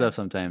crazy stuff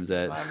sometimes.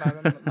 That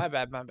my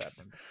bad.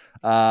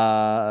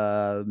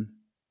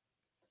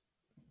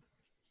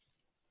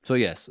 So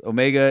yes,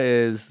 Omega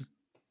is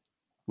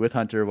with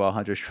Hunter while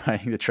Hunter's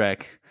trying to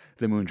track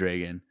the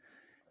Moondragon,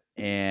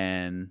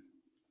 and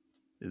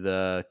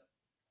the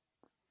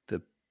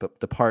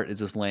part is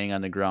just laying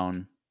on the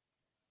ground.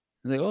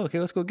 And like, oh, okay,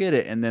 let's go get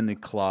it. And then the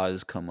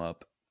claws come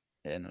up,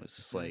 and it was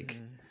just like,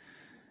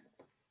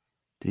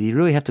 did he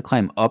really have to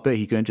climb up it?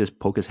 He couldn't just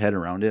poke his head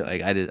around it.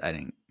 Like I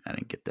didn't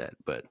get that,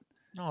 but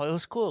no, it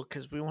was cool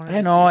because we wanted.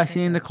 I know, I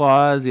seen the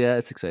claws. Yeah,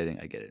 it's exciting.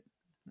 I get it.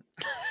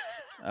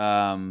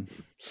 Dang,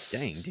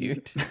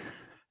 dude.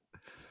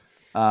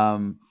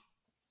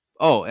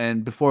 Oh,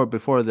 and before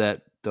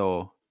that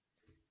though,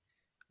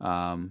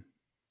 Hunter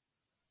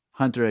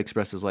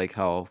expresses like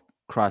how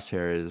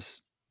Crosshair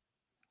is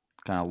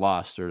kind of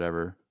lost or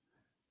whatever,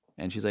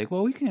 and she's like,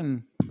 "Well,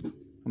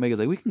 Omega's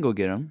like, we can go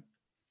get him."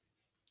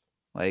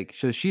 Like,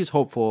 so she's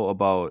hopeful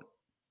about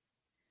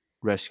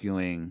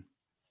rescuing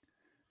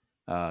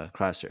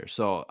Crosshair.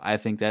 So I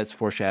think that's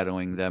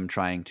foreshadowing them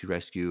trying to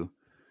rescue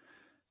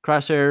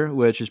Crosshair,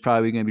 which is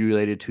probably going to be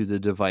related to the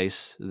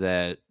device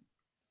that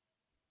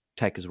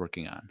Tech is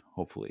working on,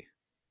 hopefully.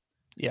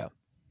 Yeah.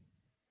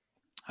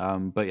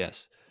 But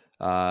yes,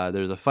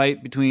 there's a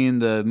fight between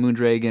the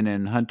Moondragon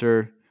and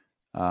Hunter.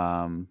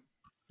 The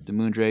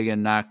Moondragon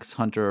knocks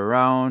Hunter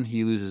around.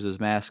 He loses his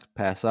mask,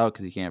 passes out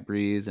because he can't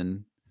breathe,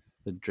 and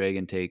the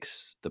dragon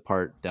takes the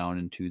part down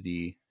into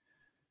the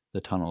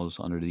tunnels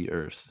under the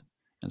earth.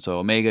 And so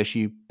Omega,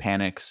 she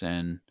panics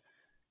and,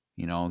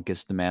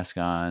 gets the mask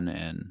on,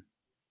 and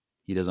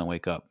he doesn't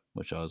wake up,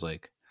 which I was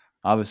like,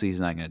 obviously he's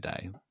not going to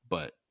die,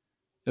 but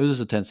it was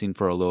just a tense scene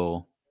for a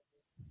little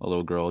a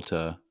little girl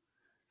to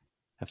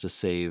have to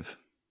save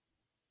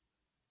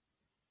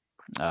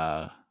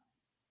a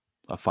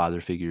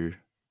father figure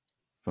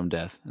from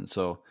death. And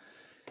so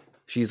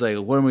she's like,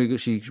 what am we?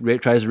 She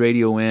tries to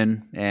radio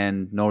in,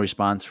 and no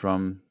response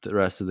from the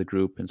rest of the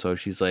group. And so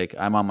she's like,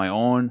 I'm on my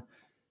own.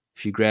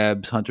 She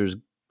grabs Hunter's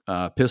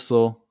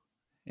pistol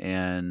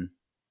and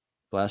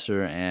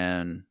blaster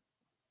and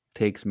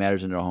takes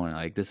matters into her own.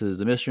 Like, this is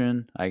the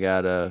mission. I'm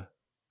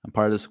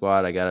part of the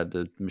squad.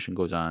 The mission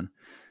goes on.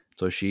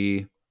 So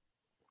she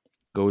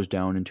goes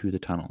down into the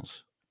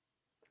tunnels,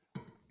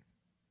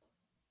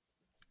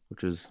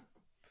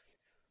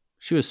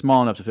 she was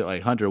small enough to fit.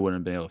 Like, Hunter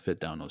wouldn't have been able to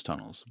fit down those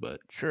tunnels, but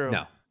true.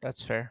 No,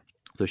 that's fair.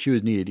 So she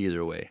was needed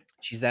either way.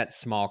 She's that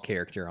small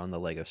character on the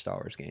Lego Star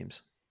Wars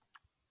games.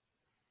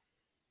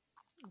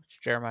 Which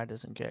Jeremiah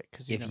doesn't get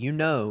because you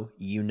know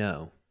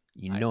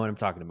what I'm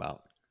talking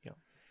about. Yep.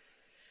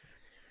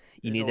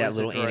 You need that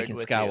little Anakin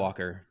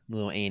Skywalker,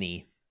 little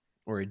Annie,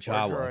 or a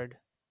Jawa.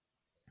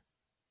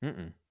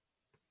 Mm-mm.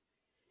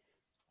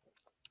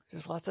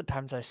 There's lots of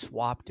times I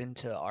swapped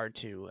into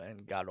R2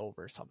 and got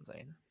over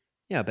something.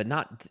 Yeah, but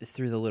not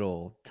through the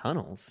little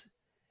tunnels.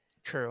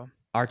 True.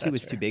 R2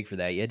 was too big for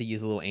that. You had to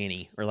use a little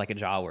Annie or like a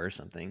Jawa or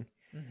something.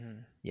 Mm-hmm.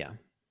 Yeah.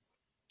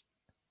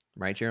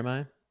 Right,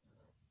 Jeremiah?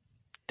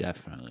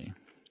 Definitely.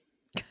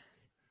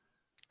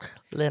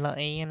 Little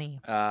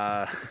Annie.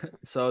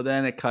 So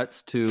then it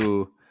cuts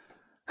to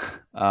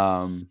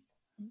the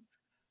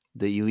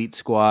elite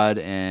squad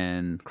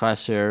and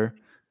Crosshair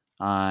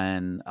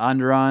on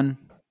Onderon,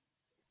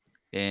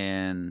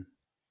 and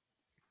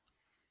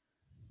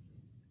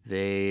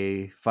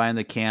they find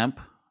the camp,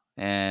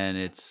 and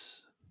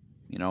it's,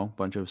 a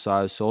bunch of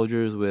Saz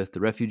soldiers with the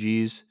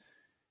refugees,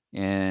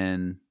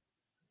 and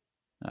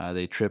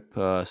they trip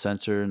a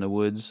sensor in the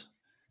woods,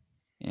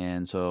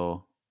 and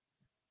so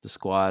the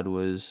squad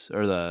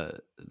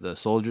the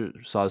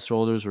Saz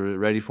soldiers were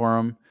ready for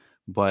them,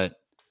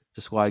 but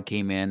the squad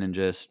came in and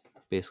just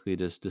basically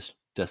just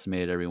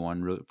decimated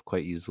everyone really,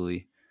 quite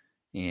easily,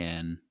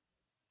 and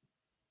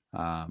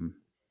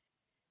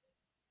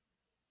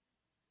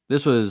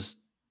this was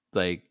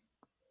like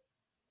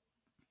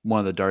one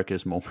of the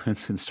darkest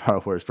moments in Star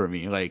Wars for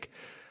me. Like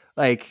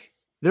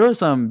there was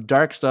some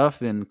dark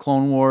stuff in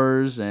Clone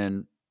Wars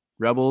and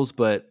Rebels,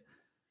 but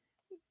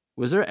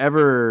was there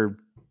ever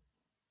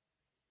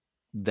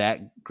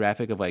that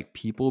graphic of like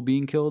people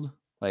being killed?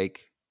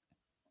 Like,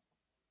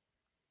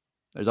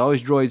 there's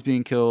always droids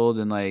being killed,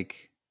 and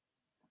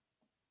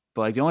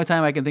but like the only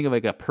time I can think of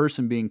like a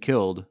person being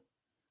killed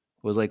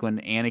was like when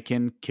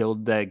Anakin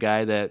killed that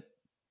guy that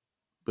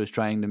was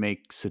trying to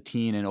make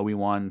Satine and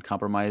Obi-Wan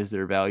compromise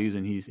their values,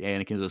 and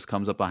Anakin just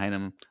comes up behind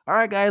him. All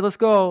right, guys, let's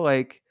go.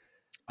 Like,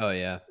 oh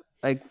yeah.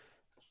 Like,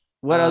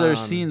 what other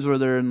scenes were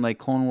there in like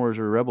Clone Wars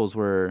or Rebels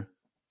where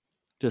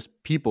just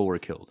people were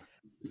killed?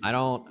 I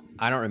don't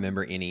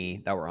remember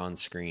any that were on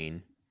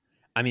screen.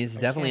 I mean, it's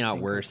definitely not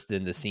worse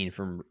than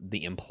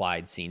the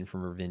implied scene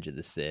from Revenge of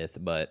the Sith,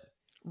 but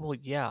well,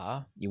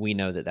 yeah, we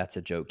know that that's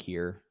a joke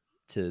here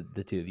to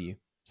the two of you,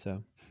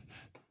 so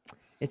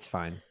it's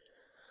fine.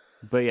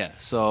 But yeah,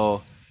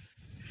 so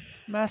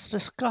Master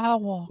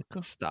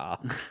Skywalker,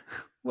 stop.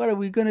 What are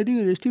we gonna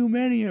do? There's too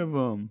many of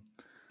them.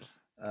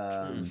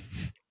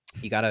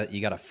 You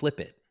gotta flip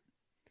it.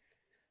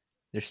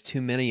 There's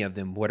too many of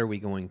them. What are we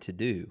going to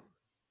do?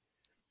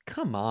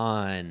 Come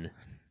on.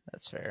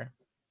 That's fair.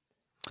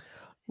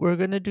 We're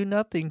gonna do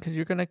nothing because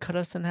you're gonna cut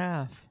us in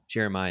half.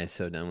 Jeremiah is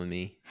so done with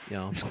me,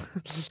 y'all.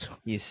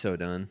 He's so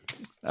done.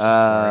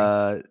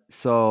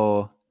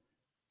 So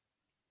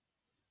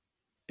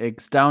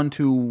it's down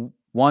to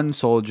one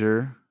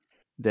soldier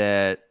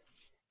that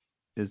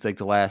is like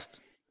the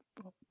last,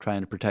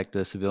 trying to protect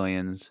the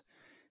civilians,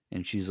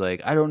 and she's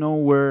like, I don't know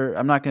where,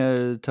 I'm not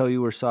gonna tell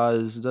you where Saw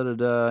is,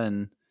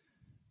 and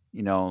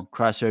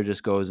Crosshair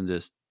just goes and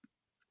just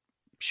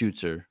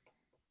shoots her,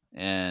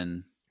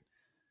 and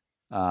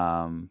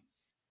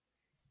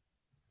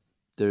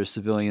there's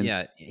civilians.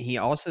 Yeah, he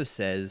also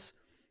says,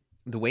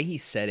 the way he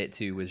said it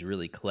too was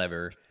really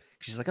clever.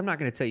 She's like, I'm not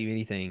going to tell you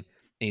anything. And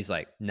he's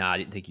like, nah, I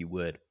didn't think you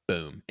would.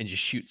 Boom. And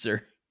just shoots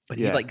her. But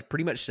he like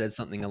pretty much said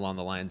something along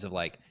the lines of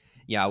like,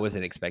 yeah, I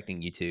wasn't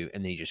expecting you to.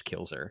 And then he just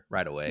kills her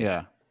right away.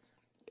 Yeah.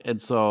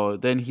 And so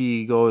then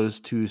he goes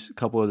to a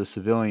couple of the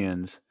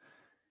civilians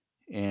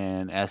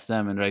and asks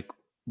them, and like,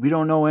 we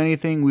don't know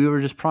anything. We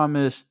were just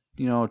promised,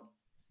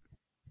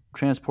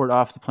 transport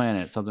off the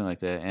planet, something like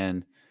that.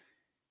 And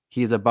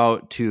he's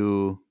about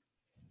to,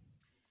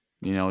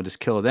 just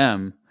kill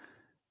them.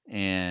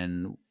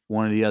 And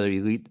one of the other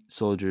elite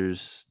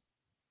soldiers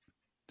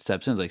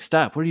steps in, like,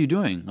 stop, what are you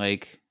doing?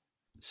 Like,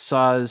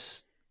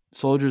 Saw's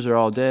soldiers are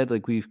all dead.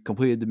 Like, we've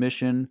completed the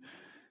mission.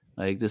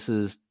 Like, this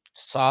is...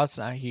 Saw's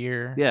not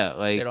here. Yeah,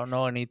 like... They don't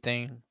know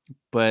anything.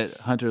 But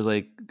Hunter's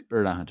like...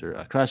 Or not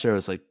Hunter. Crosshair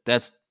was like,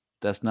 that's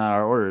not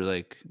our order.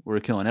 Like, we're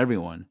killing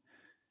everyone.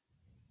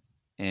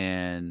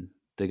 And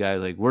the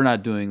guy's like, we're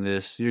not doing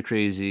this. You're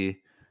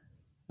crazy.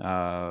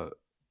 We're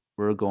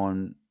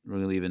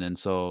leaving. And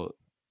so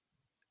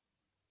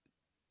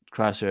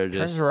Crosshair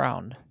just turns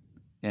around.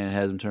 and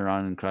has him turn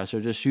around, and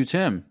Crosshair just shoots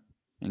him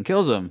and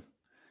kills him.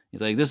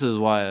 He's like, "This is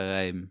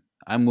why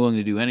I'm willing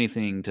to do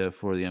anything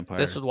for the Empire.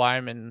 This is why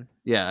I'm in.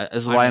 Yeah,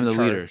 this is why I'm the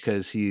charge. leader."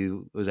 Because he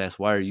was asked,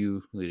 "Why are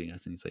you leading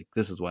us?" And he's like,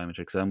 "This is why I'm in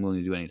charge. Because I'm willing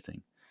to do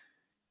anything."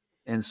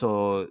 And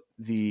so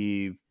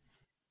the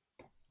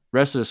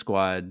rest of the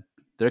squad,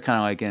 they're kind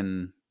of like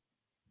in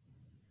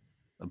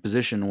a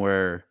position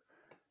where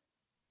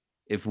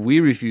if we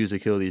refuse to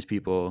kill these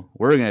people,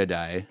 we're gonna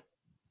die.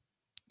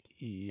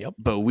 Yep.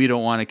 But we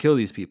don't want to kill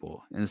these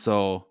people, and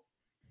so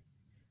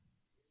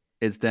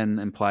it's then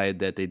implied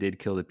that they did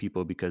kill the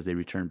people because they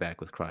returned back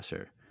with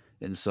Crosshair.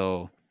 And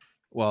so,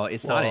 well,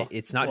 it's not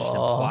just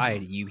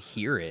implied. You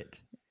hear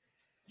it.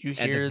 You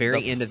hear at the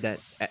very end of that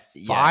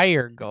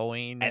fire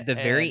going. At the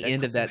very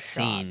end of that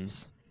scene,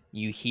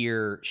 you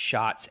hear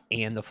shots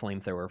and the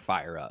flamethrower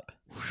fire up.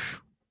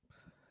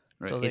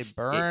 Right. So they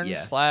burn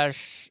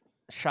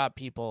 / shot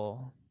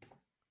people,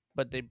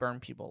 but they burn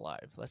people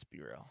alive. Let's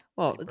be real.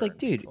 Well, like,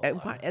 dude,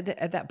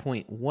 at that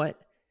point, what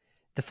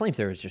the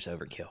flamethrower is just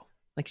overkill.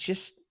 Like,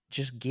 just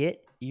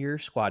get your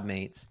squad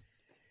mates.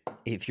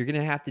 If you're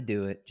gonna have to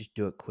do it, just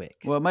do it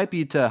quick. Well, it might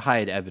be to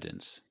hide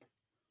evidence.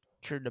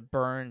 True, to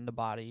burn the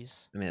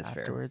bodies. I mean, that's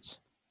afterwards. Fair.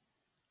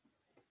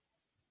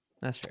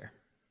 That's fair.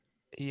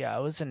 Yeah,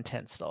 it was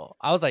intense though.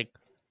 I was watching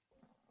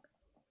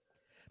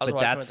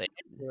with the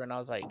interview and I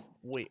was like,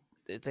 wait,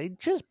 did they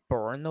just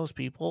burn those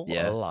people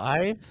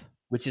alive?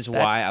 Which is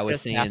why I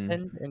was saying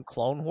in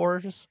Clone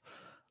Wars,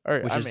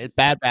 it's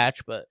Bad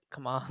Batch, but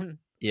come on.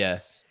 Yeah,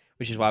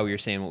 which is why we were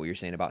saying what we were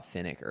saying about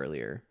Finnick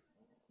earlier,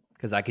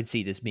 because I could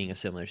see this being a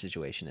similar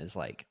situation as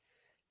like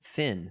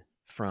Finn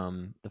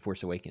from The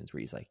Force Awakens,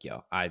 where he's like,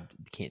 "Yo, I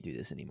can't do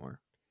this anymore."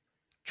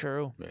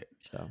 True. Right.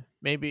 So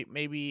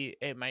maybe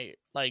it might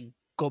like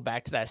go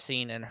back to that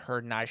scene and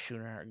her not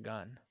shooting her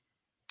gun.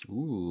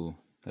 Ooh,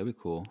 that'd be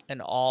cool.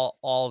 And all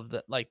of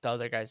the like the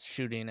other guys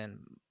shooting and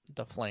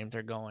the flames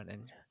are going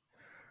and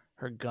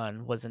her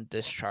gun wasn't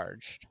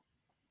discharged.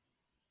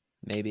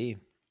 Maybe.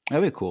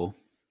 That'd be cool.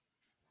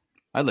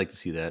 I'd like to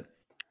see that.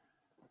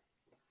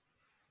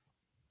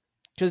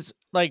 Because,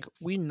 like,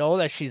 we know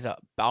that she's a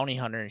bounty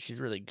hunter and she's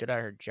really good at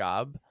her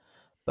job,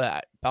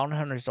 but bounty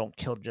hunters don't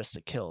kill just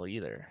to kill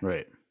either.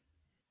 Right.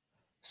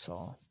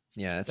 So,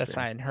 yeah, that's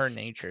not in her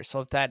nature. So,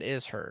 if that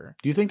is her...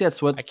 Do you think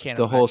that's what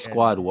the whole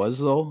squad was,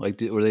 though?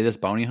 Like, were they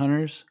just bounty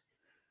hunters?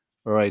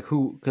 Or, like,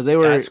 who... Because they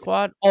were... That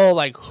squad? Oh,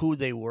 like, who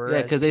they were.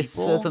 Yeah, because they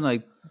said something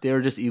like they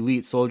were just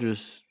elite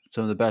soldiers,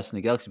 some of the best in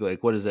the galaxy. But,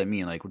 like, what does that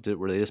mean? Like,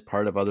 were they just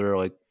part of other,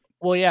 like...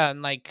 Well, yeah,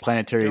 and like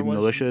planetary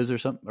militias or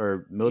something,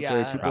 or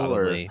military people,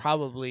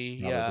 probably,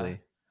 yeah.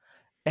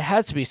 It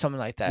has to be something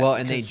like that. Well,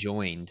 and they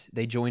joined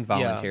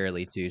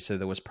voluntarily too, so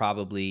there was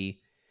probably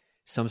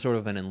some sort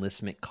of an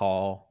enlistment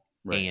call,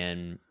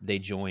 and they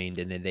joined,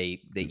 and then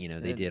they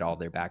did all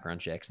their background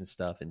checks and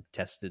stuff, and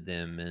tested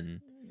them, and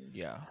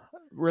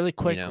really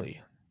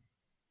quickly.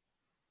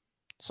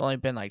 It's only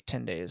been like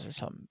 10 days or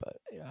something, but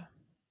yeah.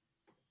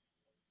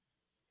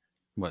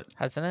 What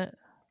hasn't it?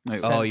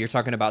 Like, you're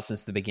talking about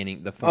since the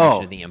beginning, the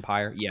formation of the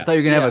Empire. Yeah, I thought you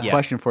were gonna have a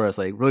question for us,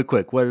 like really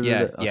quick. What?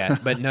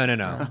 But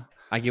no.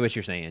 I get what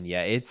you're saying.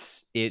 Yeah,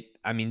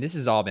 I mean, this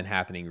has all been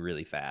happening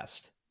really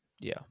fast.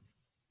 Yeah.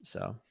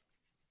 So,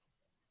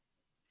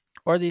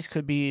 or these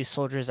could be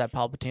soldiers that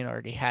Palpatine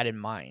already had in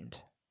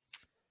mind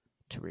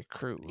to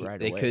recruit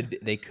right away.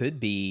 They could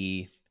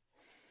be,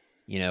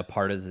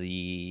 part of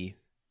the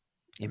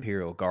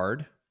Imperial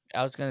Guard.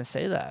 I was gonna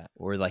say that,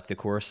 or like the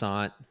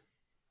Coruscant,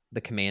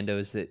 the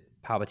commandos that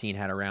Palpatine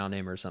had around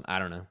him or something. I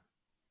don't know.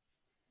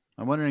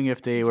 I'm wondering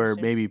if they were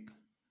maybe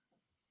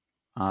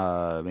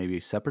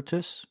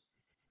separatists.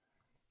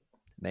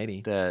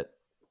 Maybe that,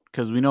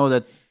 because we know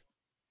that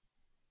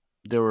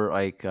there were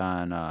like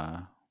on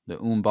the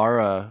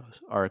Umbara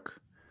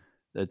arc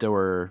that there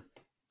were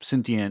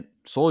sentient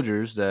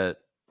soldiers that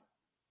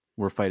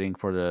were fighting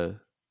for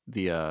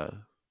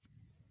the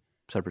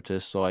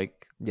separatists. So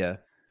like, yeah,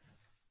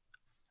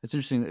 it's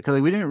interesting because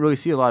like, we didn't really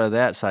see a lot of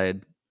that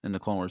side in the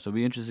Clone Wars, so it'll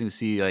be interesting to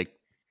see like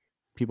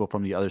people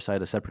from the other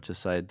side, the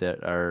separatist side,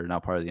 that are now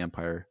part of the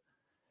Empire,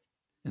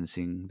 and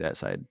seeing that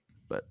side.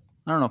 But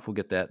I don't know if we'll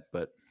get that.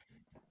 But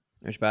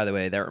which, by the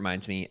way, that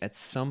reminds me, at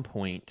some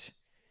point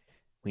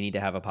we need to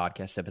have a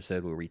podcast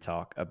episode where we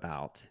talk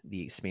about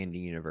the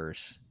expanding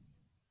universe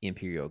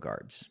Imperial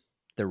Guards,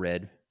 the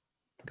Red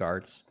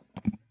Guards.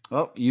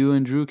 Well, you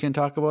and Drew can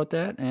talk about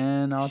that,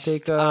 and I'll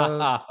take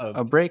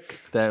a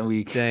break that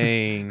week.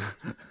 Dang.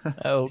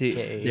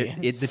 Okay.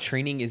 Dude, the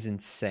training is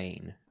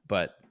insane,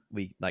 but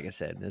like I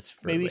said, that's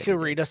for maybe you could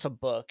read us a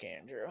book,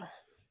 Andrew,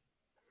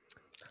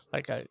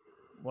 like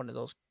one of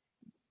those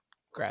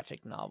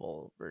graphic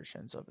novel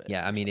versions of it.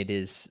 Yeah, I mean,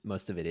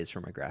 most of it is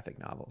from a graphic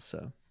novel,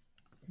 so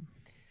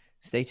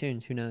stay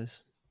tuned. Who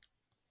knows?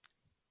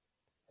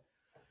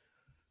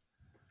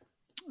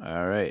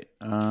 All right.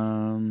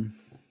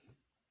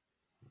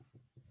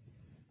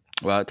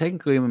 Well,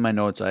 technically, in my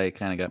notes, I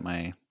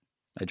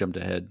jumped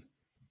ahead.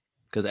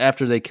 Because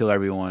after they kill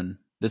everyone,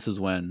 this is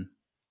when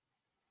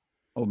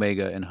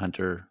Omega and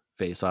Hunter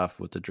face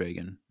off with the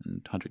Dragon,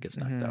 and Hunter gets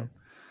knocked out.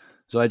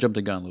 So I jumped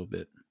the gun a little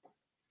bit.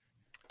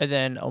 And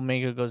then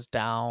Omega goes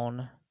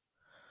down.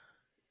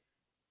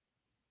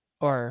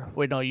 Or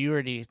wait, no, you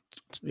already.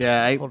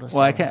 Yeah, I don't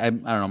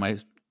know.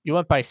 You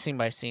went by scene.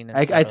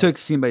 I took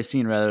scene by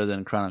scene rather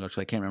than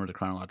chronological. I can't remember the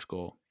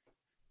chronological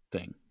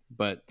thing.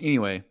 But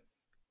anyway,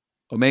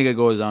 Omega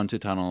goes down to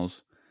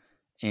tunnels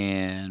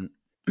and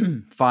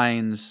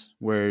finds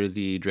where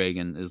the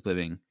dragon is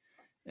living.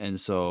 And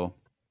so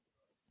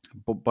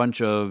a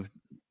bunch of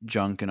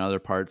junk and other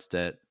parts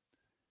that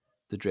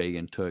the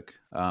dragon took.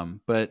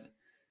 But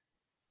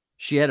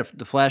she had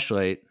the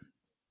flashlight,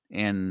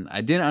 and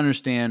I didn't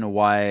understand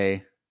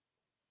why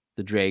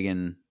the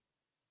dragon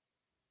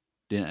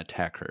didn't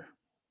attack her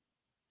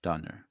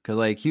down there. Because,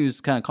 like, he was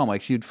kind of calm.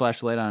 Like, she'd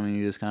flash the light on him, and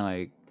he was kind of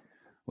like,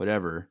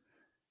 whatever.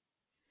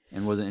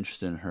 And wasn't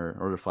interested in her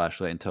or the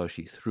flashlight until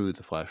she threw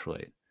the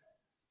flashlight.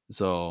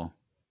 So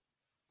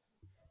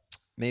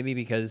maybe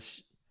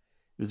because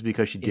it was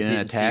because she didn't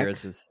attack. See her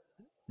as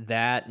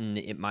that, and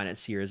it might not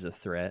see her as a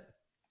threat.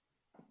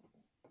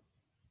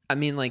 I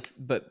mean, like,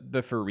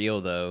 but for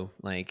real though,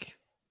 like,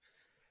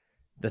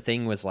 the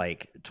thing was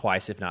like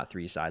twice, if not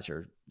three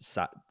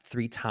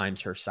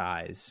times her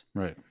size.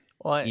 Right.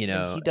 Well,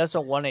 he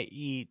doesn't want to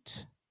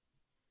eat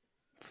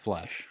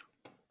flesh.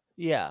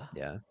 Yeah.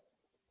 Yeah.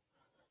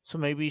 So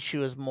maybe she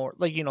was more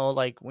like,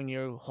 like when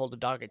you hold a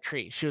dog a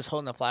treat, she was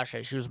holding the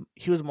flashlight.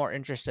 He was more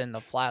interested in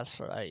the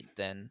flashlight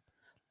than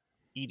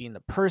eating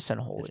the person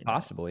holding it. It's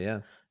possible, yeah.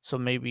 So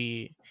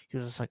maybe he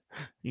was just like,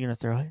 "You gonna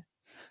throw it?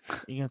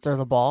 You gonna throw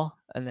the ball?"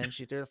 And then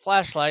she threw the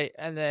flashlight,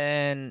 and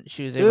then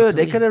she was able to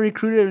they could have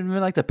recruited him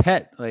like the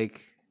pet,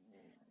 like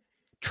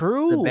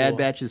true, the Bad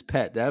Batch's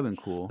pet. That'd been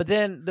cool. But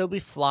then they'll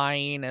be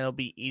flying, and they'll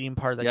be eating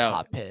part of the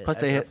cockpit. Plus,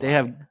 they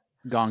have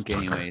Gonk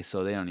anyway,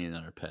 so they don't need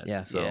another pet.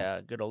 Yeah, so. Yeah,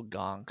 good old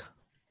Gonk.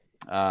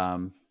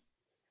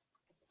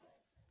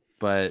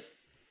 But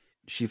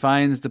she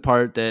finds the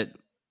part that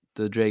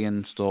the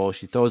dragon stole.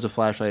 She throws the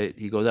flashlight.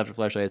 He goes after the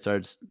flashlight,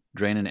 starts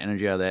draining the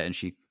energy out of that, and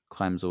she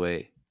climbs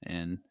away.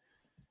 And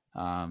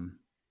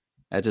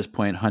at this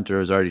point, Hunter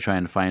is already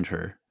trying to find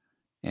her,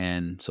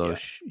 and so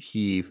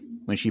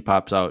when she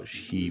pops out,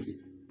 he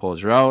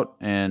pulls her out,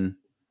 and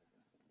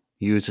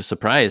he was just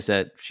surprised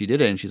that she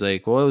did it. And she's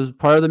like, "Well, it was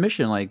part of the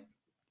mission, like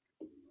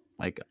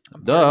I'm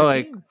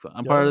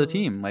part of the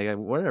team, like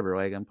whatever,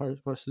 like I'm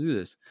supposed to do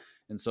this."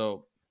 And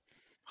so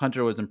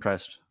Hunter was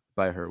impressed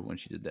by her when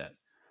she did that.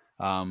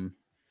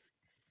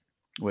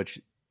 Which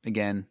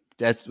again,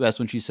 that's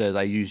when she says,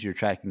 "I use your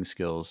tracking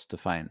skills to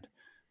find."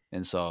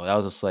 And so that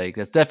was just like,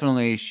 that's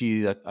definitely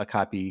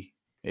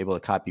able to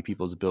copy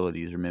people's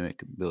abilities or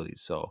mimic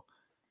abilities. So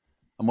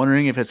I'm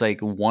wondering if it's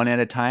like one at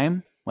a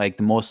time, like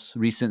the most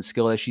recent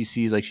skill that she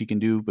sees, like she can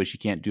do, but she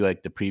can't do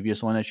like the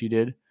previous one that she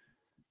did.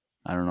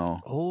 I don't know.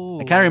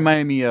 Oh, it kind of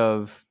reminded me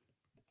of.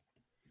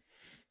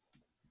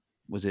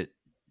 Did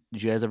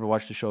you guys ever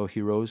watch the show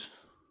Heroes?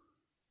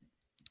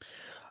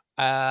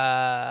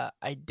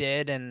 I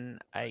did,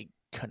 and I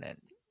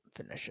couldn't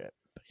finish it.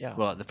 But yeah.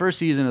 Well, the first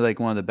season is like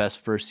one of the best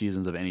first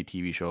seasons of any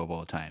TV show of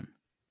all time.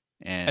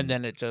 And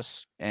then it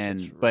just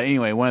but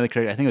anyway, one of the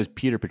characters, I think it was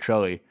Peter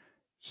Petrelli,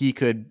 he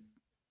could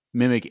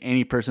mimic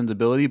any person's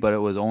ability, but it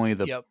was only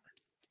the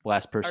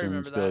last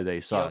person's ability that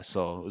he saw. Yep.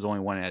 So it was only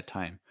one at a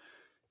time.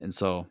 And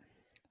so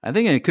I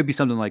think it could be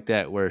something like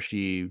that where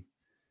she's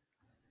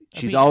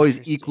always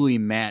equally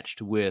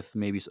matched with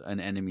maybe an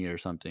enemy or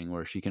something,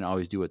 where she can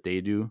always do what they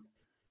do.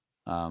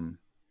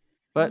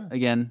 But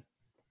again,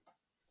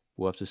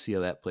 we'll have to see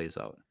how that plays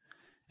out.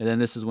 And then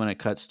this is when it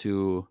cuts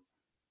to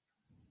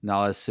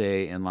Nala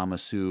Se and Lama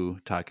Su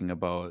talking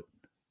about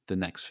the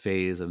next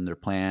phase of their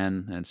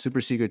plan, and it's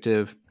super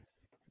secretive.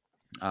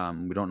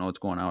 We don't know what's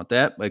going on with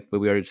that, but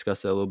we already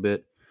discussed that a little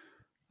bit.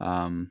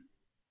 And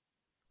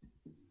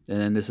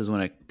then this is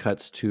when it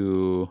cuts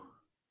to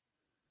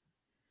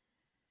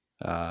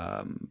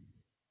Crosshair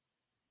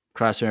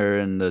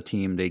and the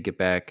team. They get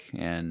back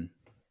and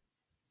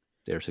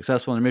they're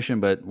successful in their mission,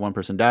 but one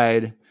person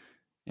died,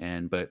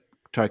 but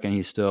Tarkin,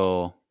 he's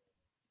still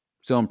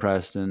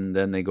impressed. And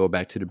then they go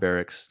back to the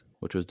barracks,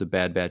 which was the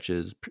Bad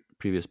Batch's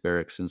previous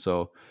barracks. And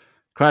so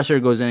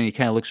Crosshair goes in and he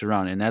kind of looks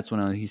around, and that's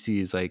when he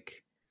sees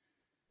like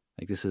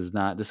he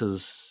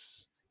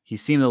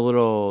seemed a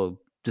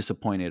little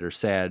disappointed or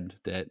sad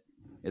that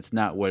it's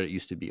not what it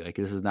used to be. Like,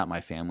 this is not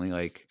my family.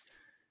 Like,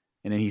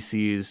 and then he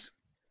sees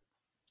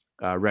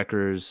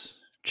Wrecker's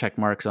check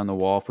marks on the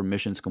wall for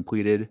missions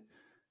completed.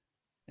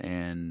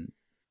 And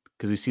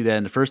because we see that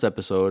in the first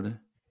episode,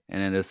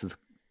 and then this is,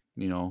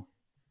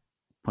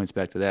 points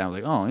back to that. I was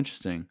like, oh,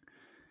 interesting.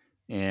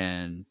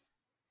 And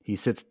he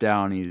sits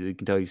down. You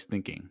can tell he's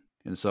thinking.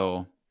 And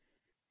so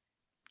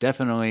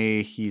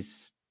definitely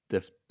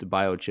the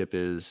biochip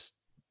is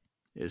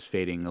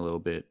fading a little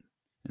bit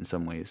in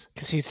some ways.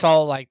 Because he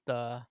saw like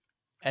the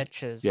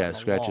etches. Yeah,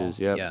 scratches.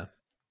 Yep. Yeah.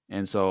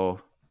 And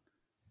so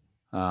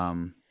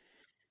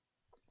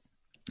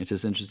it's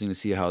just interesting to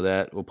see how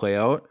that will play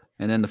out.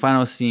 And then the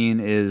final scene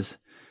is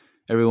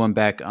everyone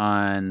back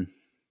on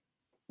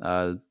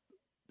the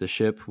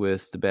ship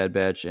with the Bad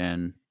Batch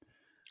and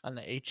on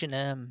the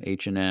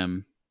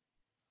H&M.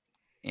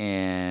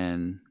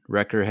 and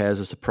Wrecker has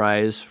a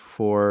surprise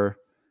for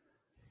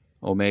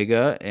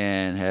Omega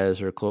and has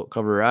her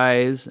cover her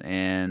eyes,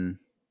 and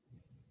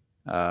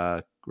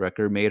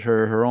Wrecker made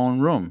her own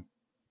room.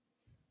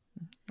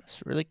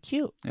 It's really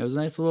cute. It was a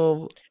nice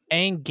little...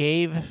 And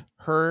gave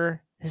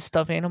her his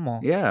stuffed animal.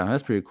 Yeah,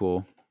 that's pretty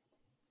cool.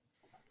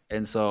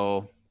 And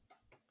so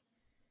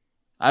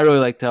I really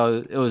liked how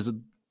it was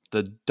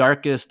the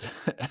darkest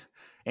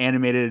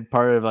animated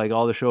part of like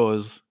all the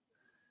shows,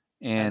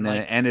 and then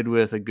it ended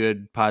with a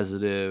good,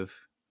 positive,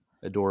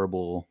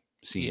 adorable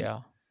scene. Yeah.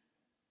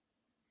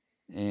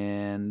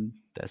 And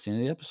that's the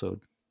end of the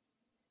episode.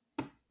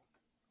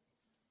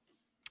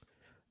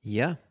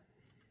 Yeah.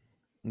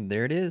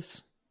 There it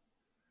is.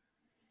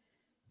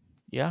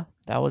 Yeah,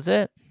 that was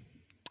it.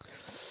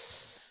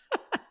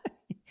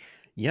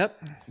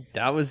 Yep,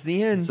 that was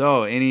the end.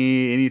 So,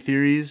 any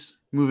theories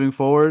moving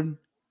forward?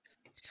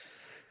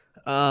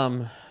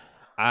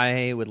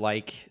 I would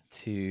like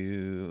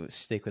to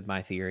stick with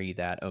my theory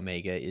that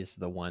Omega is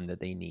the one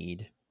that they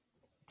need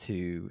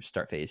to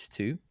start phase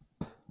 2.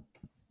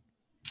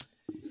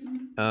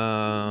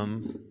 I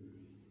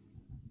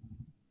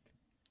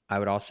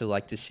would also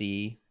like to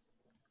see,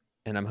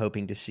 and I'm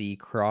hoping to see,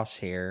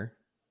 Crosshair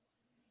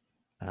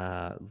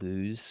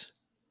lose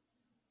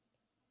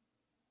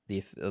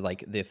the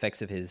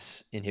effects of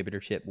his inhibitor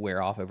chip wear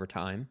off over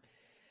time.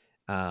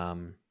 Yeah,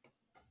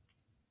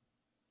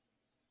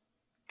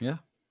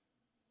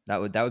 that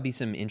would be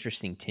some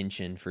interesting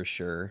tension for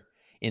sure.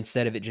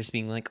 Instead of it just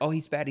being like, oh,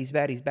 he's bad, he's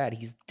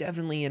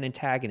definitely an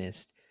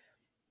antagonist,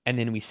 and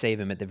then we save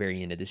him at the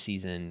very end of the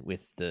season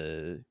with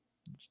the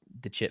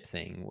chip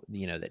thing,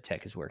 that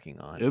Tech is working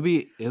on. It'll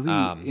be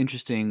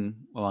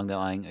interesting along that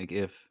line, like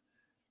if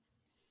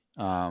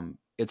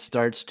it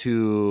starts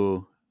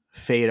to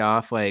fade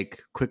off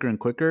like quicker and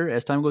quicker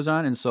as time goes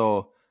on, and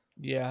so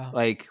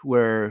like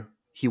where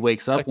he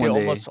wakes up like one they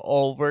day, almost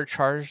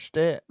overcharged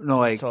it. No,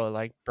 like so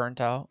like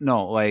burnt out.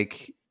 No,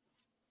 like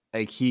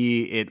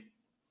it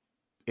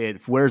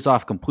wears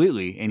off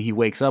completely, and he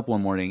wakes up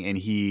one morning and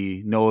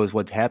he knows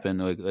what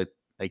happened.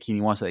 Like he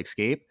wants to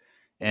escape,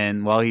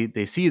 and while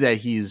they see that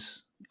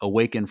he's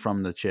awakened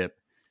from the chip,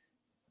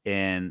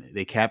 and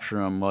they capture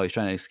him while he's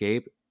trying to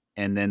escape.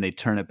 And then they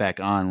turn it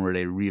back on where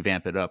they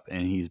revamp it up,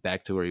 and he's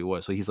back to where he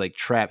was. So he's like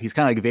trapped. He's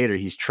kind of like Vader.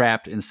 He's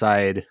trapped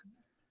inside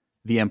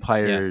the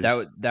Empire's...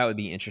 Yeah, that would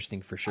be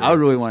interesting for sure. I would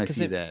really want to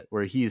see that,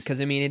 where he's...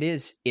 Because, I mean, it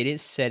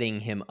is setting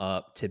him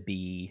up to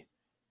be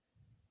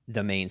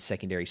the main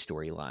secondary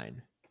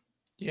storyline.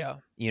 Yeah.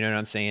 You know what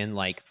I'm saying?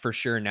 Like, for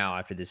sure now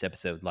after this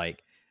episode,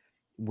 like,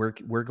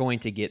 we're going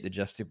to get the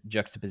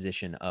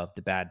juxtaposition of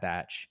the Bad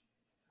Batch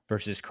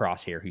versus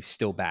Crosshair, who's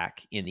still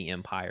back in the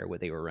Empire where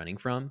they were running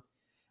from.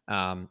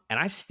 And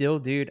I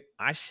still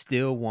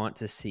want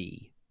to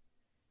see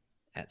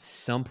at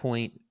some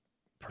point,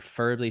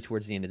 preferably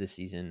towards the end of the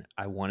season,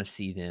 I want to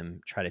see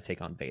them try to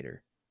take on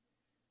Vader.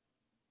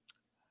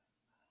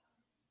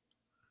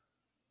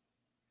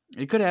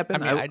 It could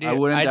happen. I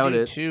wouldn't doubt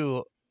it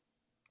too.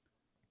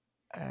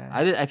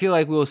 I feel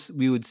like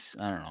we would.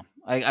 I don't know.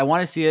 I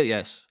want to see it,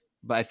 yes,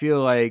 but I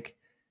feel like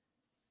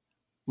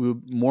we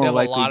would more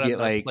likely get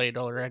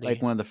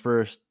like one of the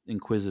first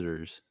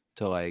Inquisitors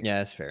to like. Yeah,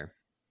 that's fair.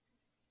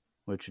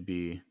 Which would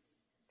be...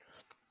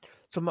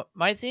 So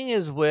my thing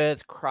is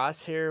with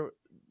Crosshair,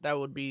 that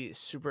would be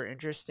super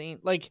interesting.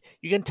 Like,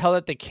 you can tell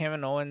that the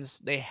Kaminoans,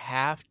 they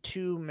have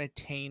to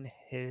maintain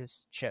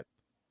his chip.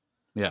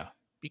 Yeah.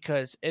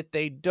 Because if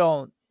they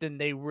don't, then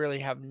they really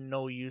have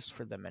no use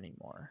for them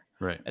anymore.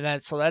 Right. And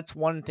that's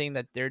one thing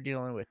that they're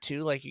dealing with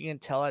too. Like, you can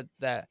tell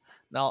that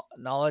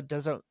Nala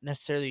doesn't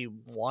necessarily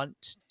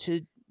want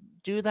to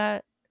do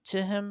that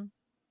to him.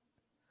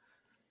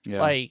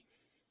 Yeah. Like,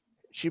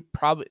 she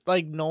probably,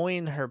 like,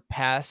 knowing her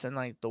past and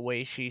like the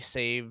way she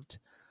saved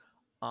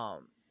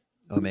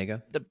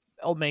Omega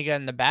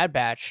and the Bad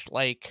Batch,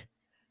 like,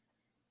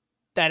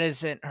 that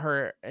isn't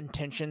her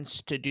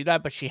intentions to do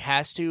that, but she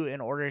has to in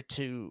order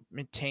to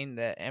maintain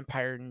the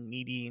Empire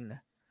needing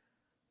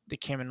the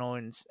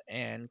Kaminoans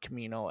and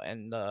Kamino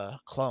and the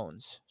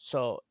clones.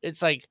 So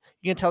it's like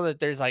you can tell that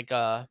there's like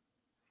a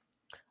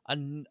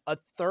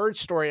third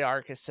story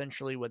arc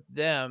essentially with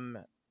them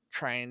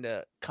trying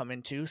to come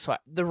into. So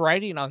the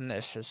writing on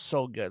this is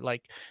so good.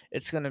 Like,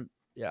 it's gonna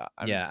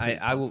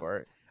I will for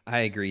it.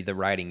 I agree, the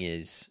writing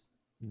is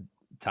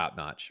top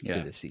notch for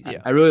this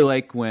season. I really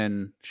like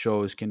when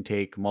shows can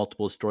take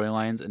multiple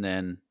storylines and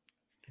then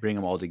bring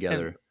them all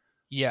together.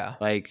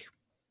 Like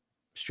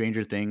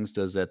Stranger Things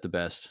does that the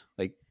best.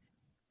 Like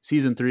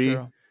season 3,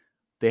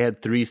 they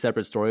had 3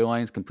 separate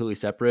storylines, completely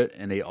separate,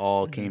 and they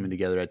all came in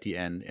together at the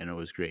end, and it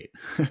was great.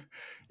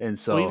 And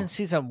so even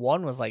season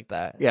 1 was like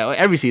that. Yeah,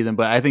 every season,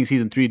 but I think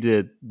season 3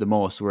 did the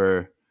most.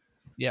 For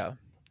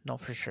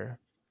sure.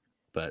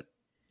 But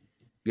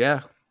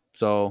yeah,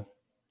 so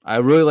I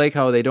really like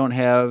how they don't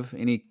have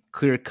any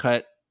clear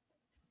cut.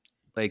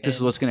 Like, this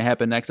is what's going to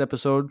happen next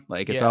episode.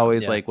 Like, it's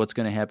always like what's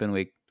going to happen.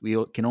 Like,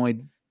 we can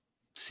only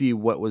see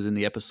what was in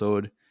the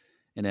episode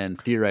and then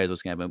theorize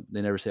what's going to happen.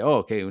 They never say, "Oh,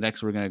 okay,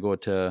 next we're going to go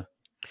to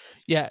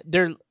Yeah,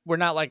 we're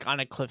not like on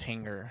a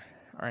cliffhanger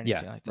or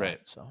anything like that. Right.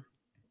 So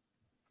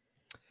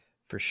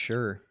For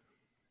sure.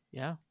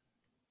 yeah.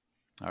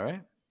 All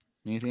right.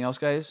 Anything else,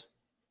 guys?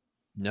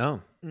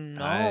 No.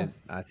 No.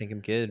 I think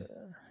I'm good.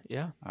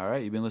 Yeah. All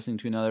right. You've been listening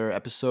to another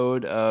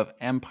episode of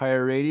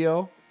Empire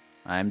Radio.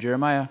 I'm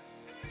Jeremiah.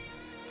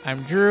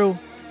 I'm Drew.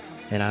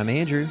 And I'm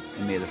Andrew.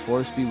 And may the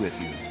force be with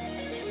you.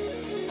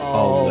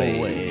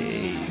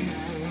 Always.